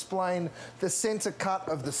to explain the center cut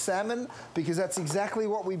of the salmon, because that's exactly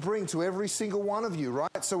what we bring to every single one of you, right?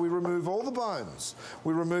 So we remove all the bones.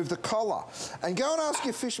 We remove the collar. And go and ask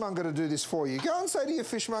your fishmonger to do this for you. Go and say to your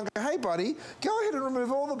fishmonger, hey, buddy, go ahead and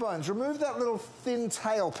remove all the bones. Remove that little thin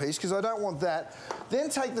tail piece, because I don't want that. Then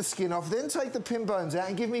take the skin off. Then take the pin bones out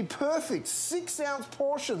and give me perfect 6-ounce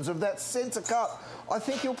portions of that center cut. I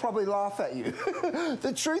think he'll probably laugh at you.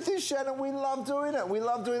 The truth is, Shannon, we love doing it. We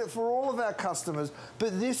love doing it for all of our customers,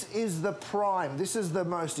 but this is the prime. This is the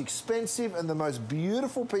most expensive and the most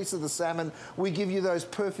beautiful piece of the salmon. We give you those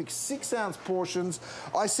perfect 6-ounce portions.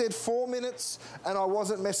 I said 4 minutes, and I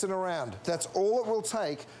wasn't messing around. That's all it will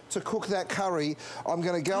take to cook that curry. I'm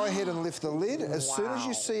going to go ahead and lift the lid. As soon as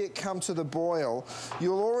you see it come to the boil,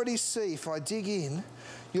 you'll already see, if I dig in,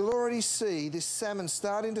 you'll already see this salmon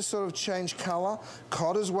starting to sort of change colour.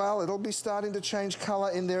 Cod as well, it'll be starting to change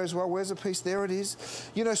colour in there as well. Where's a piece? There it is.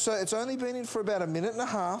 You know, so it's only been in for about 1.5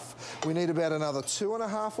 minutes. We need about another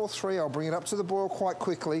 2.5 or 3. I'll bring it up to the boil quite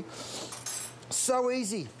quickly. So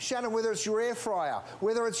easy. Shannon, whether it's your air fryer,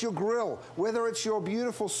 whether it's your grill, whether it's your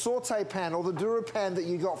beautiful saute pan or the DuraPan that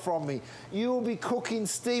you got from me, you will be cooking,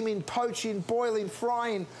 steaming, poaching, boiling,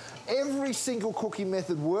 frying. Every single cooking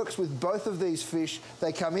method works with both of these fish.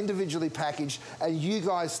 They come individually packaged, and you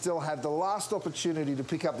guys still have the last opportunity to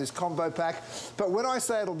pick up this combo pack. But when I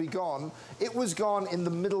say it'll be gone, it was gone in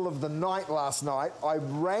the middle of the night last night. I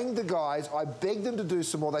rang the guys. I begged them to do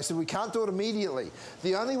some more. They said, we can't do it immediately.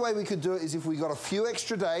 The only way we could do it is if we got a few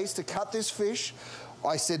extra days to cut this fish.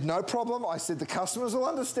 I said, no problem. I said, the customers will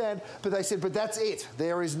understand. But they said, but that's it.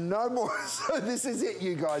 There is no more. So this is it,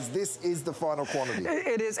 you guys. This is the final quantity.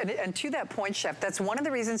 It is. And to that point, Chef, that's one of the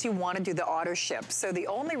reasons you want to do the auto ship. So the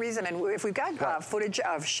only reason, and if we've got footage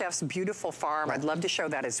of Chef's beautiful farm, I'd love to show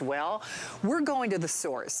that as well. We're going to the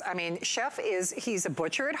source. I mean, Chef he's a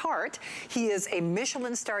butcher at heart. He is a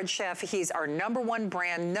Michelin-starred chef. He's our #1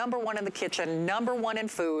 brand, #1 in the kitchen, #1 in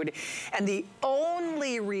food. And the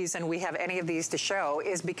only reason we have any of these to show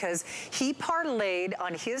is because he parlayed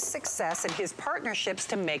on his success and his partnerships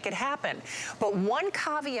to make it happen. But one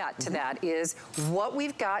caveat to that is what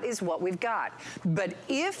we've got is what we've got. But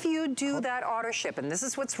if you do that auto ship, and this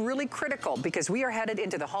is what's really critical, because we are headed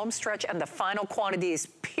into the home stretch and the final quantities,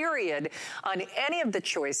 period, on any of the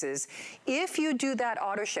choices. If you do that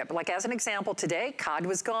auto ship, like as an example today, cod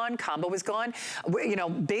was gone, combo was gone. You know,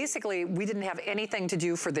 basically we didn't have anything to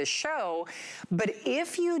do for this show. But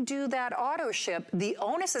if you do that auto ship, the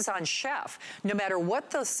onus is on Chef. No matter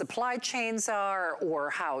what the supply chains are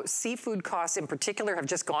or how seafood costs in particular have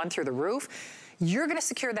just gone through the roof, you're gonna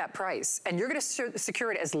secure that price, and you're gonna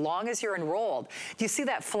secure it as long as you're enrolled. Do you see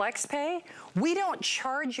that flex pay? We don't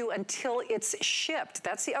charge you until it's shipped.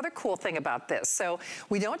 That's the other cool thing about this. So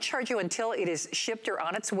we don't charge you until it is shipped or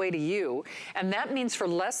on its way to you. And that means for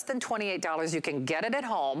less than $28, you can get it at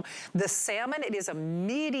home. The salmon, it is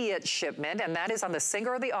immediate shipment, and that is on the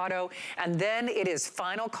single or the auto. And then it is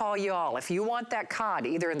final call, y'all. If you want that cod,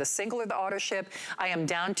 either in the single or the auto ship, I am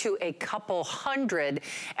down to a couple hundred.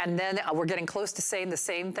 And then we're getting close to saying the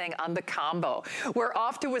same thing on the combo. We're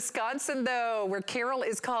off to Wisconsin, though, where Carol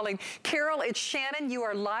is calling. Carol, it's Shannon. You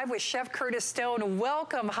are live with Chef Curtis Stone.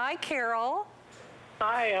 Welcome. Hi, Carol.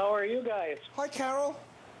 Hi, how are you guys? Hi, Carol.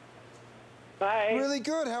 Hi. Really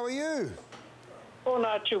good. How are you? Oh,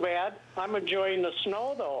 not too bad. I'm enjoying the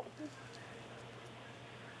snow, though.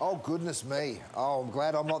 Oh, goodness me. Oh, I'm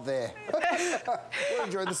glad I'm not there. We're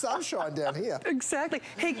enjoying the sunshine down here. Exactly.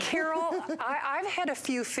 Hey, Carol, I've had a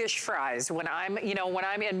few fish fries when I'm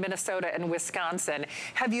in Minnesota and Wisconsin.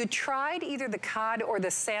 Have you tried either the cod or the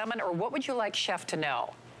salmon, or what would you like Chef to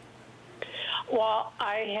know? Well,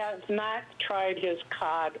 I have not tried his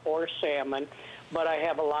cod or salmon, but I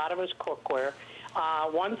have a lot of his cookware.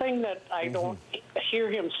 One thing that I don't hear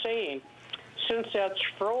him saying, since that's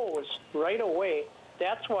froze right away,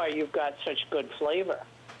 that's why you've got such good flavor.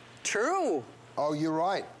 True. Oh, you're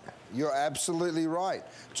right. You're absolutely right.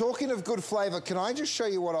 Talking of good flavor, can I just show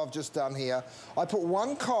you what I've just done here? I put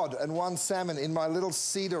one cod and one salmon in my little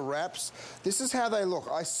cedar wraps. This is how they look.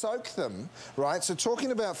 I soak them, right? So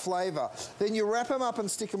talking about flavor, then you wrap them up and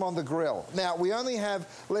stick them on the grill. Now, we only have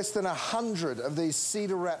less than 100 of these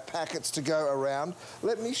cedar wrap packets to go around.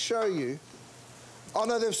 Let me show you. Oh,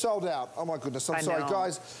 no, they've sold out. Oh, my goodness. I'm sorry.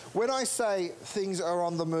 Guys, when I say things are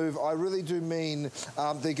on the move, I really do mean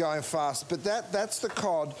they're going fast. But that's the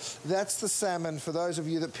cod. That's the salmon, for those of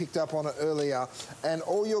you that picked up on it earlier. And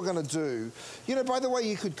all you're going to do... You know, by the way,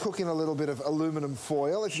 you could cook in a little bit of aluminum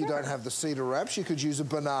foil if you don't have the cedar wraps. You could use a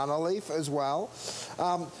banana leaf as well.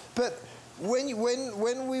 But...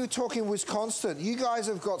 When we were talking Wisconsin, you guys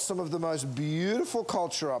have got some of the most beautiful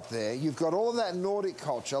culture up there. You've got all of that Nordic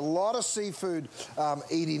culture, a lot of seafood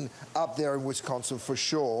eating up there in Wisconsin for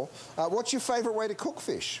sure. What's your favorite way to cook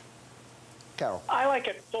fish, Carol? I like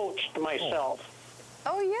it poached myself.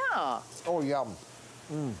 Oh, yeah. Oh, yum.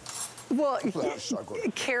 Well, so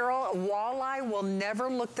good. Carol, walleye will never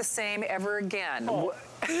look the same ever again. Oh.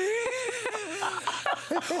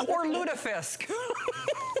 Or lutefisk.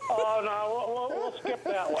 Oh, no, we'll skip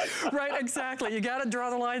that one. Right, exactly. You got to draw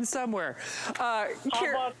the line somewhere. How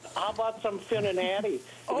about some fin and Addie?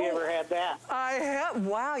 Have you ever had that? I have.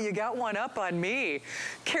 Wow, you got one up on me.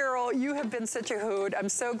 Carol, you have been such a hoot. I'm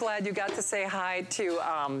so glad you got to say hi to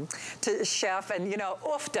Chef, and, you know,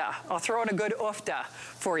 oofta. I'll throw in a good oofta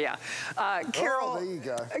for you. Carol, there you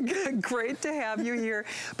go. Great to have you here.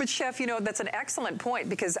 But Chef, you know, that's an excellent point,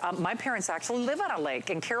 because my parents actually live on a lake,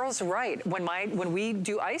 and Carol's right. When we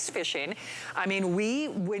do ice fishing, I mean,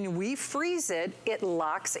 when we freeze it, it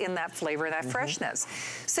locks in that flavor and that freshness.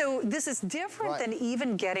 So this is different than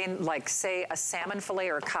even getting, like, say, a salmon fillet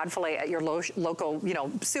or a cod fillet at your local, you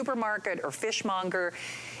know, supermarket or fishmonger.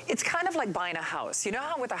 It's kind of like buying a house. You know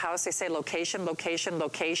how with a house they say location, location,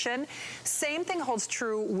 location? Same thing holds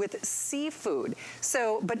true with seafood.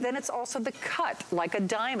 So, but then it's also the cut, like a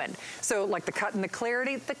diamond. So like the cut and the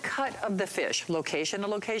clarity, the cut of the fish. Location to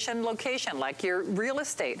location, location, like your real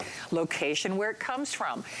estate. Location where it comes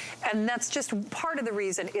from. And that's just part of the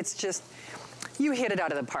reason. It's just, you hit it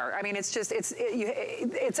out of the park. I mean, it's just,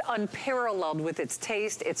 it's unparalleled with its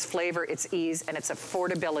taste, its flavor, its ease, and its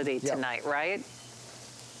affordability tonight, right?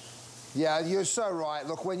 Yeah, you're so right.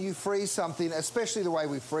 Look, when you freeze something, especially the way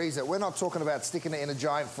we freeze it, we're not talking about sticking it in a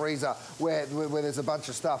giant freezer where there's a bunch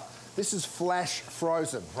of stuff. This is flash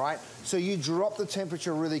frozen, right? So you drop the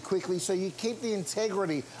temperature really quickly, so you keep the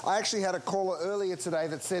integrity. I actually had a caller earlier today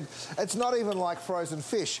that said, it's not even like frozen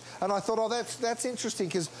fish. And I thought, oh, that's interesting,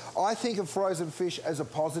 because I think of frozen fish as a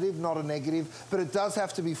positive, not a negative, but it does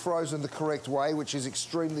have to be frozen the correct way, which is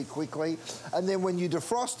extremely quickly. And then when you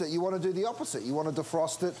defrost it, you want to do the opposite. You want to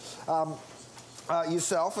defrost it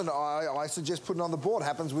yourself, and I suggest putting it on the board.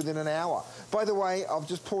 Happens within an hour. By the way, I've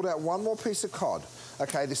just pulled out one more piece of cod.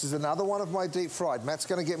 Okay, this is another one of my deep fried. Matt's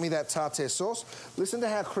going to get me that tartare sauce. Listen to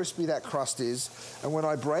how crispy that crust is. And when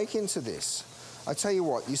I break into this, I tell you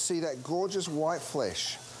what, you see that gorgeous white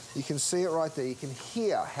flesh You can see it right there. You can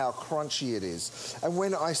hear how crunchy it is. And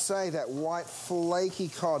when I say that white flaky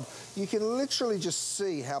cod, you can literally just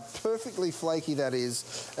see how perfectly flaky that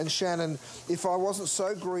is. And Shannon, if I wasn't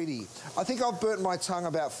so greedy, I think I've burnt my tongue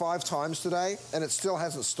about 5 times today, and it still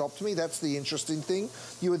hasn't stopped me. That's the interesting thing.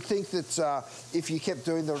 You would think that if you kept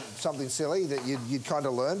doing something silly that you'd kind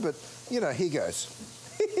of learn, but you know, here goes.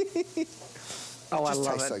 Oh, I love it. It just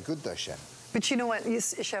tastes so good though, Shannon. But you know what,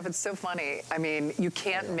 Chef, it's so funny. I mean, you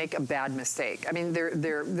can't make a bad mistake. I mean,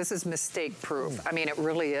 this is mistake-proof. I mean, it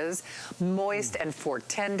really is. Moist and fork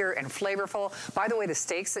tender and flavorful. By the way, the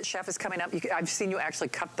steaks that Chef is coming up, I've seen you actually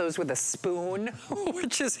cut those with a spoon,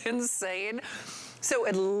 which is insane. So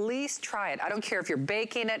at least try it. I don't care if you're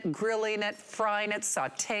baking it, grilling it, frying it,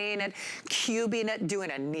 sauteing it, cubing it,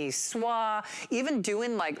 doing a niçoise, even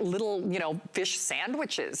doing like little, you know, fish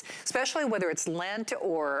sandwiches, especially whether it's Lent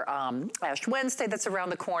or Ash Wednesday that's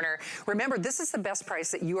around the corner. Remember, this is the best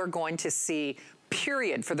price that you are going to see,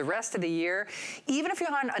 period, for the rest of the year. Even if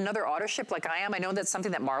you're on another auto ship like I am, I know that's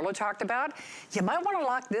something that Marlo talked about, you might want to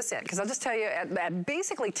lock this in, because I'll just tell you, at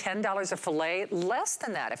basically $10 a filet, less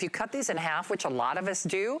than that, if you cut these in half, which a lot of us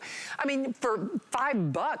do, I mean, for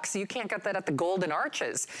 $5, you can't get that at the Golden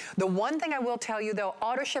Arches. The one thing I will tell you though,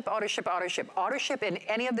 auto ship, auto ship, auto ship, auto ship in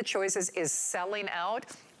any of the choices is selling out.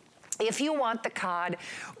 If you want the cod,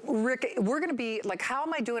 Rick, we're gonna be, like, how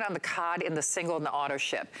am I doing on the cod in the single and the auto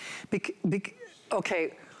ship?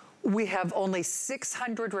 Okay, we have only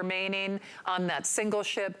 600 remaining on that single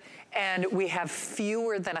ship, and we have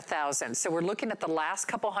fewer than 1,000. So we're looking at the last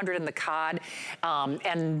couple hundred in the cod.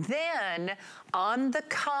 And then on the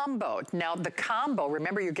combo, now the combo,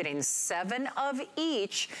 remember you're getting 7 of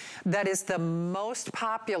each. That is the most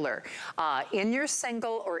popular in your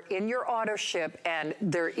single or in your auto ship, and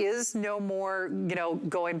there is no more, you know,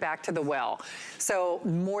 going back to the well. So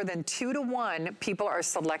more than 2 to 1 people are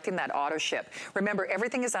selecting that auto ship. Remember,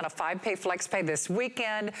 everything is on a 5-pay flex pay this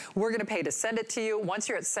weekend. We're gonna pay to send it to you. Once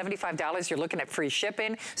you're at $75, you're looking at free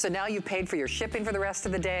shipping. So now you paid for your shipping for the rest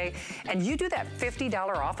of the day, and you do that $50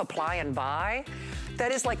 off apply and buy.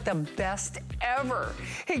 That is like the best ever.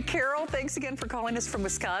 Hey, Carol, thanks again for calling us from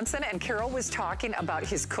Wisconsin. And Carol was talking about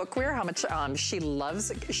his cookware, how much she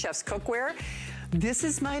loves Chef's cookware. This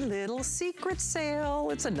is my little secret sale.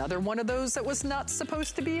 It's another one of those that was not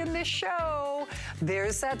supposed to be in this show.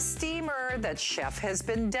 There's that steamer that Chef has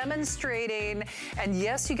been demonstrating. And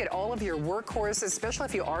yes, you get all of your workhorses, especially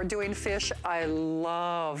if you are doing fish. I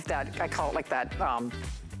love that. I call it like that,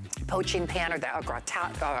 poaching pan or the au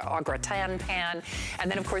gratin pan. And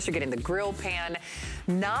then of course you're getting the grill pan.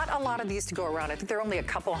 Not a lot of these to go around. I think there are only a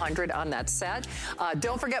couple hundred on that set.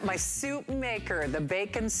 Don't forget my soup maker, the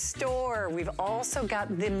bacon store. We've also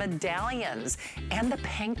got the medallions, and the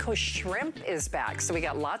panko shrimp is back. So we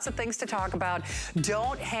got lots of things to talk about.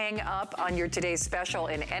 Don't hang up on your today's special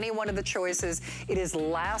in any one of the choices. It is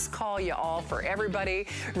last call, y'all, for everybody.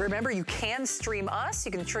 Remember, you can stream us.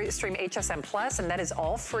 You can stream HSN Plus, and that is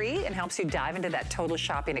all free and helps you dive into that total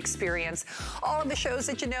shopping experience. All of the shows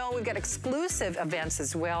that you know, we've got exclusive events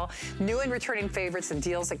as well, new and returning favorites and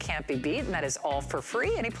deals that can't be beat, and that is all for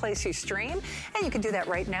free any place you stream, and you can do that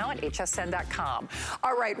right now at hsn.com.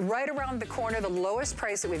 All right, right around the corner, the lowest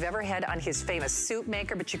price that we've ever had on his famous soup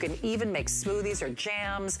maker, but you can even make smoothies or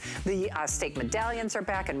jams. The steak medallions are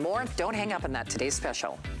back and more. Don't hang up on that today's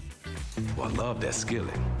special. Well, I love that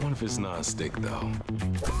skillet. What if it's non-stick though?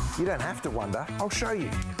 You don't have to wonder, I'll show you.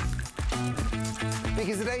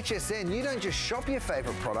 Because at HSN, you don't just shop your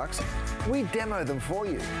favorite products, we demo them for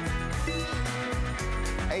you.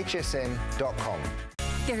 hsn.com.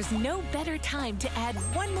 There's no better time to add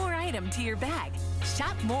one more item to your bag.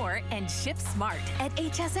 Shop more and ship smart at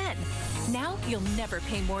HSN. Now you'll never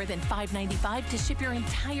pay more than $5.95 to ship your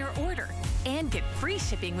entire order, and get free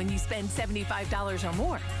shipping when you spend $75 or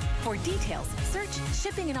more. For details, search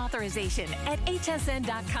shipping and authorization at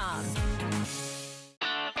hsn.com.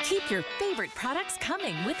 Keep your favorite products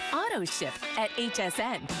coming with AutoShip at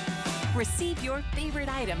HSN. Receive your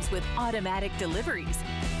favorite items with automatic deliveries.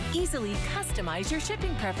 Easily customize your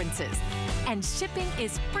shipping preferences. And shipping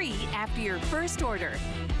is free after your first order.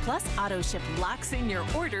 Plus, AutoShip locks in your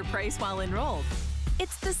order price while enrolled.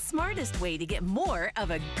 It's the smartest way to get more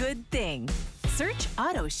of a good thing. Search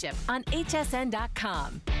AutoShip on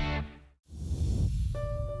hsn.com.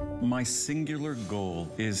 My singular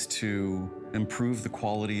goal is to improve the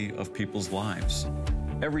quality of people's lives.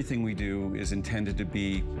 Everything we do is intended to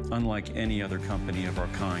be unlike any other company of our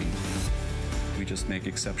kind. We just make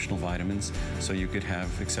exceptional vitamins so you could have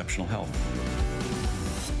exceptional health.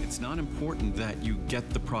 It's not important that you get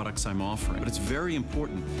the products I'm offering, but it's very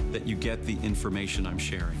important that you get the information I'm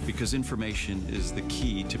sharing, because information is the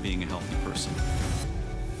key to being a healthy person.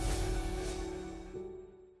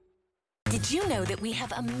 Did you know that we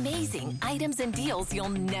have amazing items and deals you'll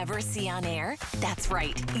never see on air? That's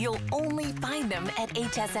right. You'll only find them at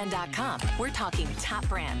hsn.com. We're talking top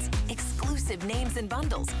brands, exclusive names and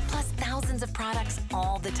bundles, plus thousands of products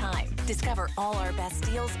all the time. Discover all our best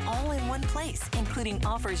deals all in one place, including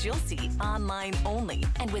offers you'll see online only.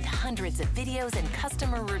 And with hundreds of videos and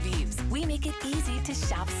customer reviews, we make it easy to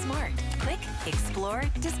shop smart. Click, explore,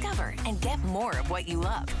 discover, and get more of what you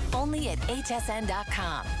love. Only at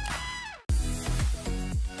hsn.com.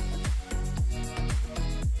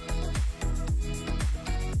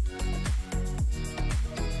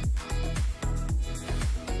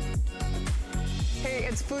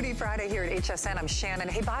 It's Foodie Friday here at HSN. I'm Shannon.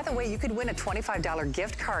 Hey, by the way, you could win a $25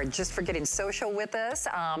 gift card just for getting social with us.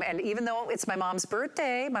 And even though it's my mom's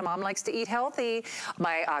birthday, my mom likes to eat healthy.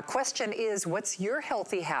 My question is, what's your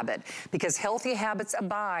healthy habit? Because healthy habits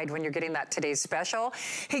abide when you're getting that today's special.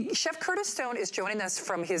 Hey, Chef Curtis Stone is joining us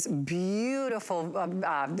from his beautiful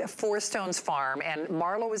Four Stones farm, and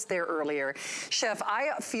Marlo was there earlier. Chef,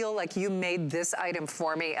 I feel like you made this item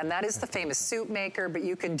for me, and that is the famous soup maker, but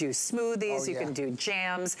you can do smoothies, you can do jams.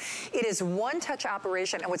 It is one-touch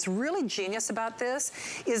operation, and what's really genius about this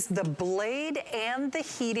is the blade and the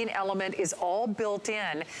heating element is all built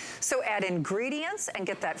in. So add ingredients and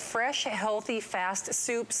get that fresh, healthy, fast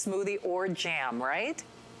soup, smoothie, or jam, right?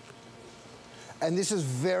 And this is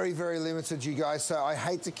very, very limited, you guys, so I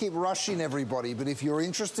hate to keep rushing everybody, but if you're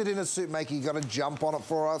interested in a soup maker, you got to jump on it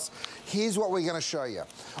for us. Here's what we're going to show you.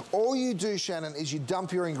 All you do, Shannon, is you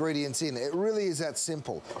dump your ingredients in. It really is that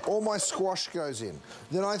simple. All my squash goes in.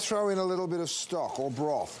 Then I throw in a little bit of stock or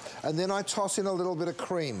broth, and then I toss in a little bit of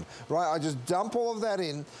cream, right? I just dump all of that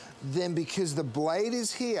in. Then because the blade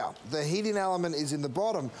is here, the heating element is in the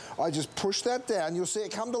bottom, I just push that down. You'll see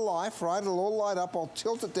it come to life, right? It'll all light up. I'll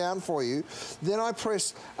tilt it down for you. Then I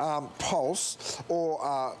press pulse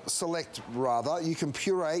or select rather. You can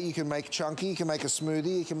puree, you can make chunky, you can make a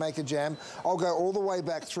smoothie, you can make a jam. I'll go all the way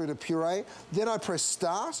back through to puree. Then I press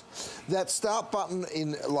start. That start button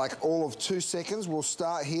in like all of 2 seconds will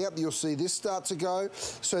start here. You'll see this start to go.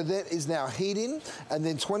 So that is now heating. And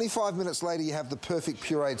then 25 minutes later, you have the perfect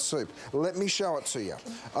pureed soup. Let me show it to you.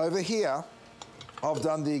 Over here, I've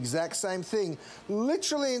done the exact same thing,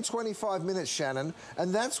 literally in 25 minutes, Shannon,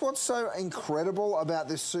 and that's what's so incredible about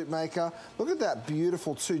this soup maker. Look at that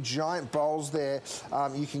beautiful 2 giant bowls there.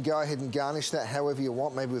 You can go ahead and garnish that however you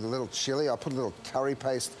want, maybe with a little chili. I'll put a little curry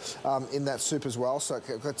paste in that soup as well, so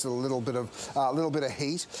it gets a little bit of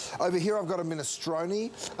heat. Over here, I've got a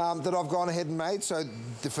minestrone that I've gone ahead and made. So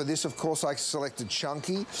for this, of course, I selected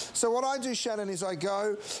chunky. So what I do, Shannon, is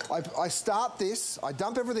I start this, I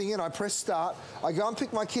dump everything in, I press start, I go and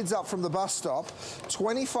pick my kids up from the bus stop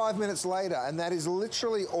 25 minutes later, and that is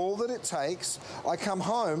literally all that it takes. I come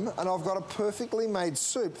home and I've got a perfectly made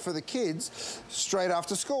soup for the kids straight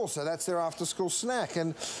after school. So that's their after school snack.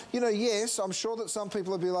 And, you know, yes, I'm sure that some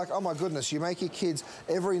people will be like, oh my goodness, you make your kids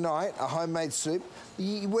every night a homemade soup.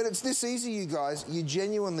 When it's this easy, you guys, you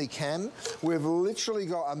genuinely can. We've literally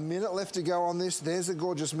got a minute left to go on this. There's a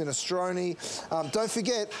gorgeous minestrone. Don't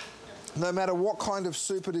forget, no matter what kind of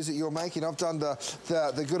soup it is that you're making, I've done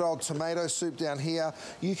the good old tomato soup down here.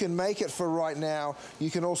 You can make it for right now.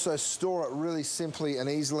 You can also store it really simply and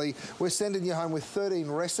easily. We're sending you home with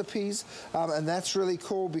 13 recipes, and that's really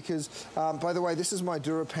cool because, by the way, this is my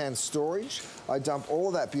DuraPan storage. I dump all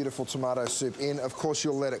of that beautiful tomato soup in. Of course,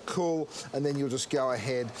 you'll let it cool, and then you'll just go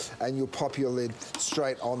ahead and you'll pop your lid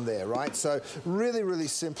straight on there, right? So really, really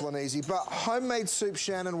simple and easy. But homemade soup,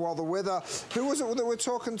 Shannon, while the weather... Who was it that we're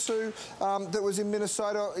talking to? That was in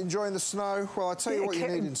Minnesota enjoying the snow. Well, I tell you what you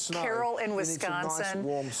need in snow. Carol in Wisconsin. You need some nice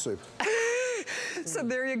warm soup. So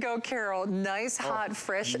there you go, Carol. Nice, hot,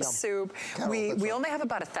 fresh soup. Carol, we only have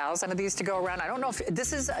about 1,000 of these to go around. I don't know if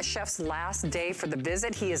this is a chef's last day for the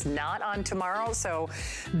visit. He is not on tomorrow, so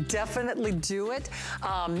definitely do it.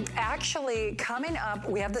 Actually, coming up,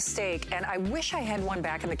 we have the steak, and I wish I had one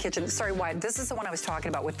back in the kitchen. Sorry, Wyatt, this is the one I was talking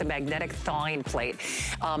about with the magnetic thawing plate.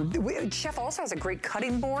 Chef also has a great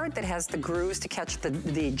cutting board that has the grooves to catch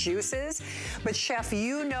the juices. But Chef,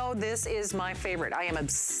 you know this is my favorite. I am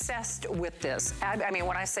obsessed with this. I mean,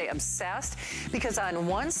 when I say obsessed, because on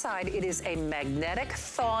one side, it is a magnetic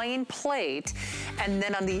thawing plate, and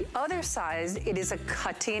then on the other side, it is a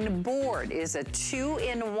cutting board. It is a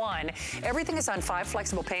 2-in-1. Everything is on 5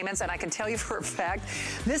 flexible payments, and I can tell you for a fact,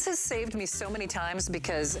 this has saved me so many times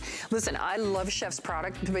because, listen, I love Chef's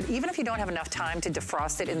product, but even if you don't have enough time to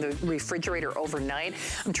defrost it in the refrigerator overnight,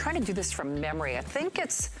 I'm trying to do this from memory. I think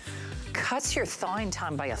it's cuts your thawing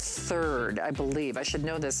time by 1/3, I believe. I should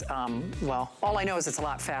know this. Well, all I know is it's a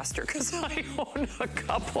lot faster because I own a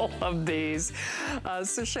couple of these.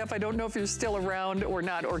 So, Chef, I don't know if you're still around or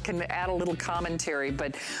not, or can add a little commentary,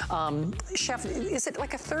 but Chef, is it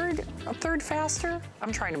like a third faster?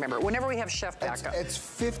 I'm trying to remember. Whenever we have Chef back up. It's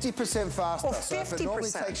 50% faster. Oh, 50%. So if it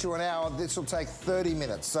normally takes you an hour, this will take 30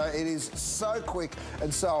 minutes. So it is so quick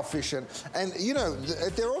and so efficient. And, you know,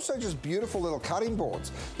 they're also just beautiful little cutting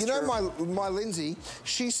boards. You know, my Lindsay,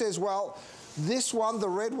 she says, well, this one, the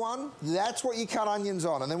red one, that's what you cut onions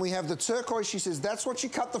on. And then we have the turquoise, she says, that's what you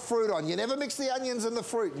cut the fruit on. You never mix the onions and the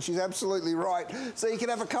fruit. And she's absolutely right. So you can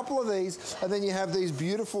have a couple of these, and then you have these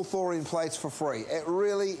beautiful thawing plates for free. It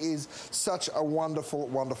really is such a wonderful,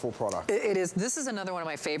 wonderful product. It is. This is another one of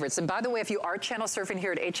my favorites. And by the way, if you are channel surfing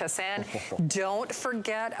here at HSN, don't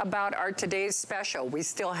forget about our today's special. We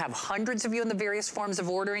still have hundreds of you in the various forms of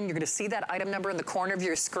ordering. You're going to see that item number in the corner of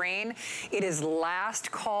your screen. It is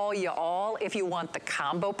last call, y'all. If you want the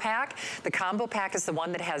combo pack is the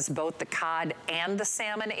one that has both the cod and the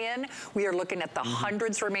salmon in. We are looking at the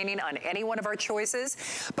hundreds remaining on any one of our choices.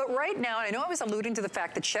 But right now, I know I was alluding to the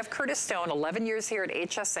fact that Chef Curtis Stone, 11 years here at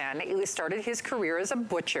HSN, he started his career as a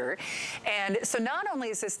butcher. And so not only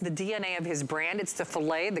is this the DNA of his brand, it's the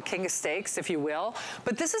filet, the king of steaks, if you will,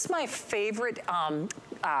 but this is my favorite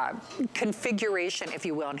configuration, if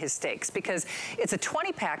you will, on his steaks, because it's a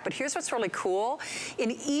 20-pack, but here's what's really cool.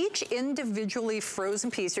 In each individually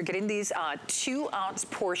frozen piece, you're getting these 2-ounce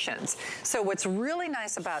portions. So what's really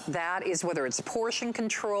nice about that is whether it's portion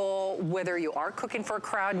control, whether you are cooking for a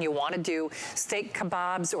crowd and you want to do steak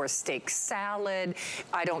kebabs or a steak salad.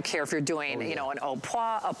 I don't care if you're doing, you know, an au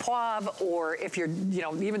poivre, or if you're, you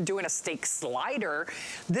know, even doing a steak slider.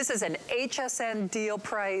 This is an HSN deal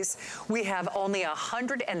price. We have only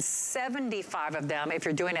 175 of them if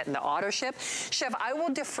you're doing it in the auto ship. Chef, I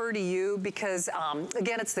will defer to you because,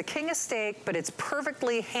 again, it's the king of steak, but it's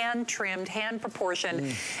perfectly hand-trimmed,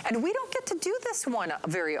 hand-proportioned, and we don't get to do this one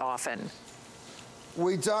very often.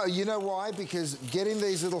 We don't. You know why? Because getting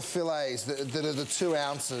these little fillets that are the 2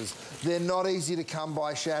 ounces, they're not easy to come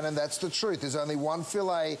by, Shannon. That's the truth. There's only one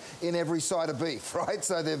fillet in every side of beef, right?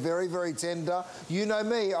 So they're very, very tender. You know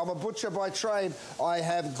me. I'm a butcher by trade. I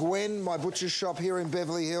have Gwen, my butcher's shop here in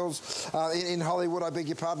Beverly Hills, in Hollywood, I beg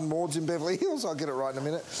your pardon, Maud's in Beverly Hills. I'll get it right in a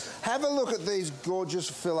minute. Have a look at these gorgeous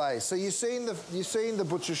fillets. So you're seeing the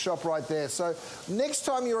butcher's shop right there. So next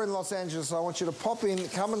time you're in Los Angeles, I want you to pop in,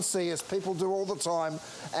 come and see us. People do all the time.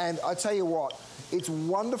 And I tell you what, it's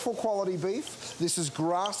wonderful quality beef. This is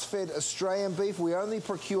grass-fed Australian beef. We only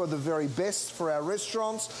procure the very best for our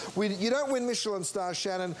restaurants. You don't win Michelin stars,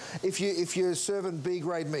 Shannon, if you're serving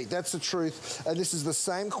B-grade meat. That's the truth. And this is the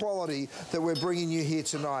same quality that we're bringing you here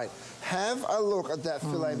tonight. Have a look at that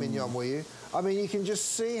filet mignon, will you? I mean, you can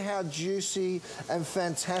just see how juicy and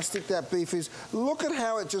fantastic that beef is. Look at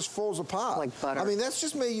how it just falls apart. Like butter. I mean, that's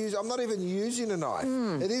just me using, I'm not even using a knife.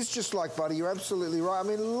 It is just like butter. You're absolutely right. I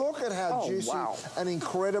mean, look at how juicy and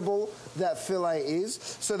incredible that filet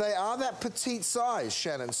is. So they are that petite size,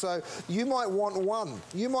 Shannon. So you might want 1,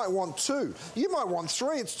 you might want 2, you might want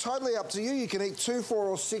 3. It's totally up to you. You can eat 2, 4,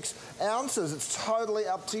 or 6 ounces. It's totally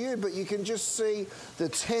up to you. But you can just see the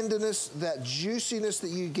tenderness, that juiciness that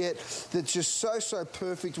you get that's just so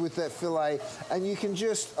perfect with that filet. And you can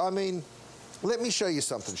just, I mean, let me show you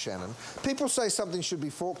something, Shannon. People say something should be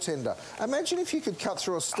fork tender. Imagine if you could cut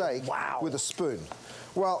through a steak with a spoon.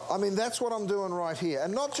 Well, I mean, that's what I'm doing right here.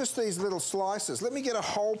 And not just these little slices. Let me get a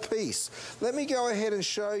whole piece. Let me go ahead and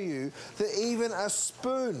show you that even a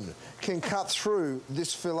spoon can cut through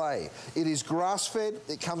this filet. It is grass-fed.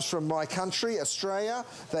 It comes from my country, Australia.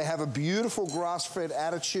 They have a beautiful grass-fed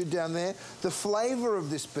attitude down there. The flavour of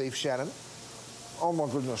this beef, Shannon, oh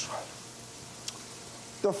my goodness.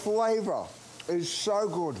 The flavour is so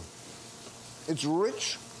good. It's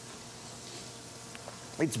rich.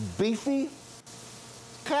 It's beefy.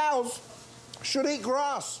 Cows should eat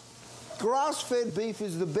grass. Grass-fed beef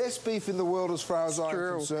is the best beef in the world as far as I'm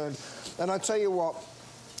concerned. And I tell you what,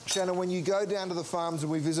 Shannon, when you go down to the farms,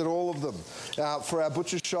 and we visit all of them, for our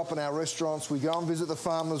butcher's shop and our restaurants, we go and visit the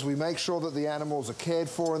farmers, we make sure that the animals are cared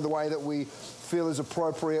for in the way that we feel is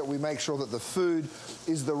appropriate, we make sure that the food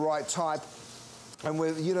is the right type. And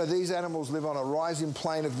you know, these animals live on a rising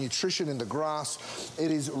plane of nutrition in the grass.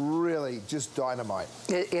 It is really just dynamite.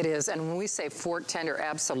 It is, and when we say fork tender,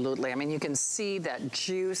 absolutely. I mean, you can see that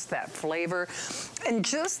juice, that flavor. And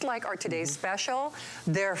just like our today's special,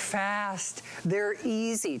 they're fast, they're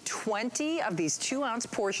easy. 20 of these 2-ounce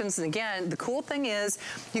portions, and again, the cool thing is,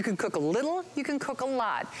 you can cook a little, you can cook a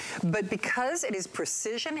lot. But because it is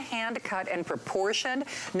precision hand cut and proportioned,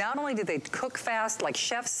 not only do they cook fast, like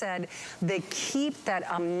Chef said, they keep that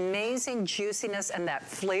amazing juiciness and that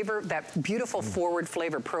flavor, that beautiful forward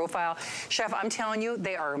flavor profile. Chef, I'm telling you,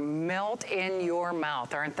 they are melt in your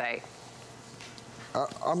mouth, aren't they?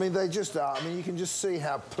 I mean, they just are. I mean, you can just see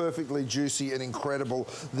how perfectly juicy and incredible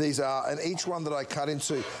these are. And each one that I cut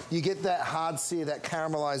into, you get that hard sear, that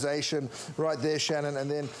caramelization right there, Shannon. And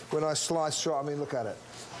then when I slice through, I mean, look at it.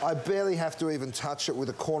 I barely have to even touch it with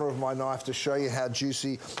a corner of my knife to show you how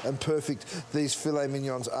juicy and perfect these filet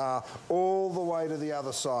mignons are, all the way to the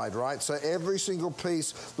other side, right? So every single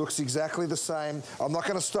piece looks exactly the same. I'm not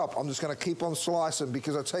going to stop. I'm just going to keep on slicing,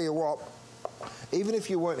 because I tell you what, even if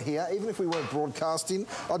you weren't here, even if we weren't broadcasting,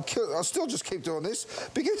 I'd still just keep doing this,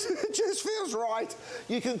 because it just feels right.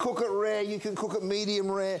 You can cook it rare, you can cook it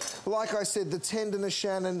medium rare. Like I said, the tenderness,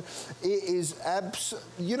 Shannon, it is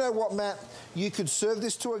you know what, Matt? You could serve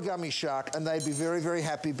this to a gummy shark and they'd be very, very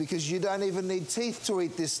happy, because you don't even need teeth to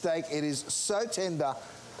eat this steak. It is so tender.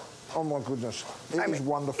 Oh my goodness, it is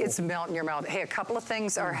wonderful. It's melt in your mouth. Hey, a couple of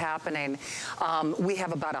things are happening. We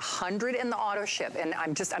have about 100 in the auto ship, and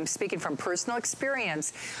I'm speaking from personal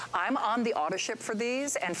experience. I'm on the auto ship for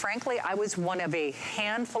these, and frankly, I was one of a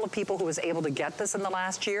handful of people who was able to get this in the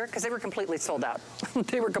last year, because they were completely sold out.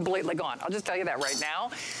 They were completely gone. I'll just tell you that right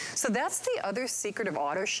now. So that's the other secret of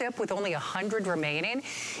auto ship. With only 100 remaining,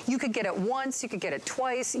 you could get it once, you could get it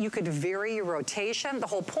twice, you could vary your rotation. The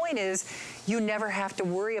whole point is you never have to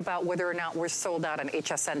worry about whether or not we're sold out on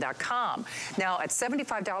hsn.com. Now, at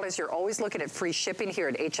 $75, you're always looking at free shipping here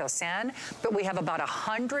at HSN, but we have about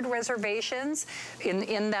 100 reservations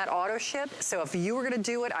in that auto ship. So if you were going to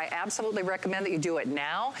do it, I absolutely recommend that you do it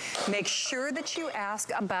now. Make sure that you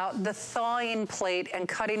ask about the thawing plate and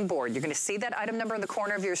cutting board. You're going to see that item number in the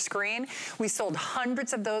corner of your screen. We sold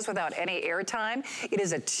hundreds of those without any airtime. It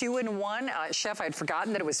is a 2-in-1. Chef, I'd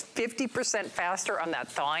forgotten that it was 50% faster on that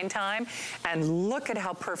thawing time. And look at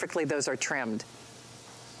how perfectly those are trimmed.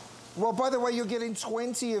 Well, by the way, you're getting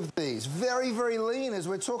 20 of these. Very, very lean. As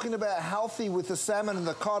we're talking about healthy with the salmon and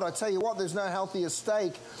the cod, I tell you what, there's no healthier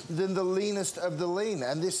steak than the leanest of the lean.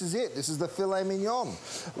 And this is it. This is the filet mignon.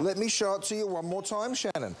 Let me show it to you one more time,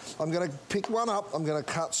 Shannon. I'm going to pick one up. I'm going to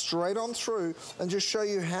cut straight on through and just show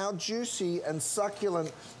you how juicy and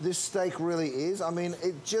succulent this steak really is. I mean,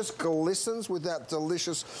 it just glistens with that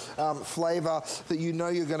delicious flavor that you know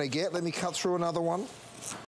you're going to get. Let me cut through another one.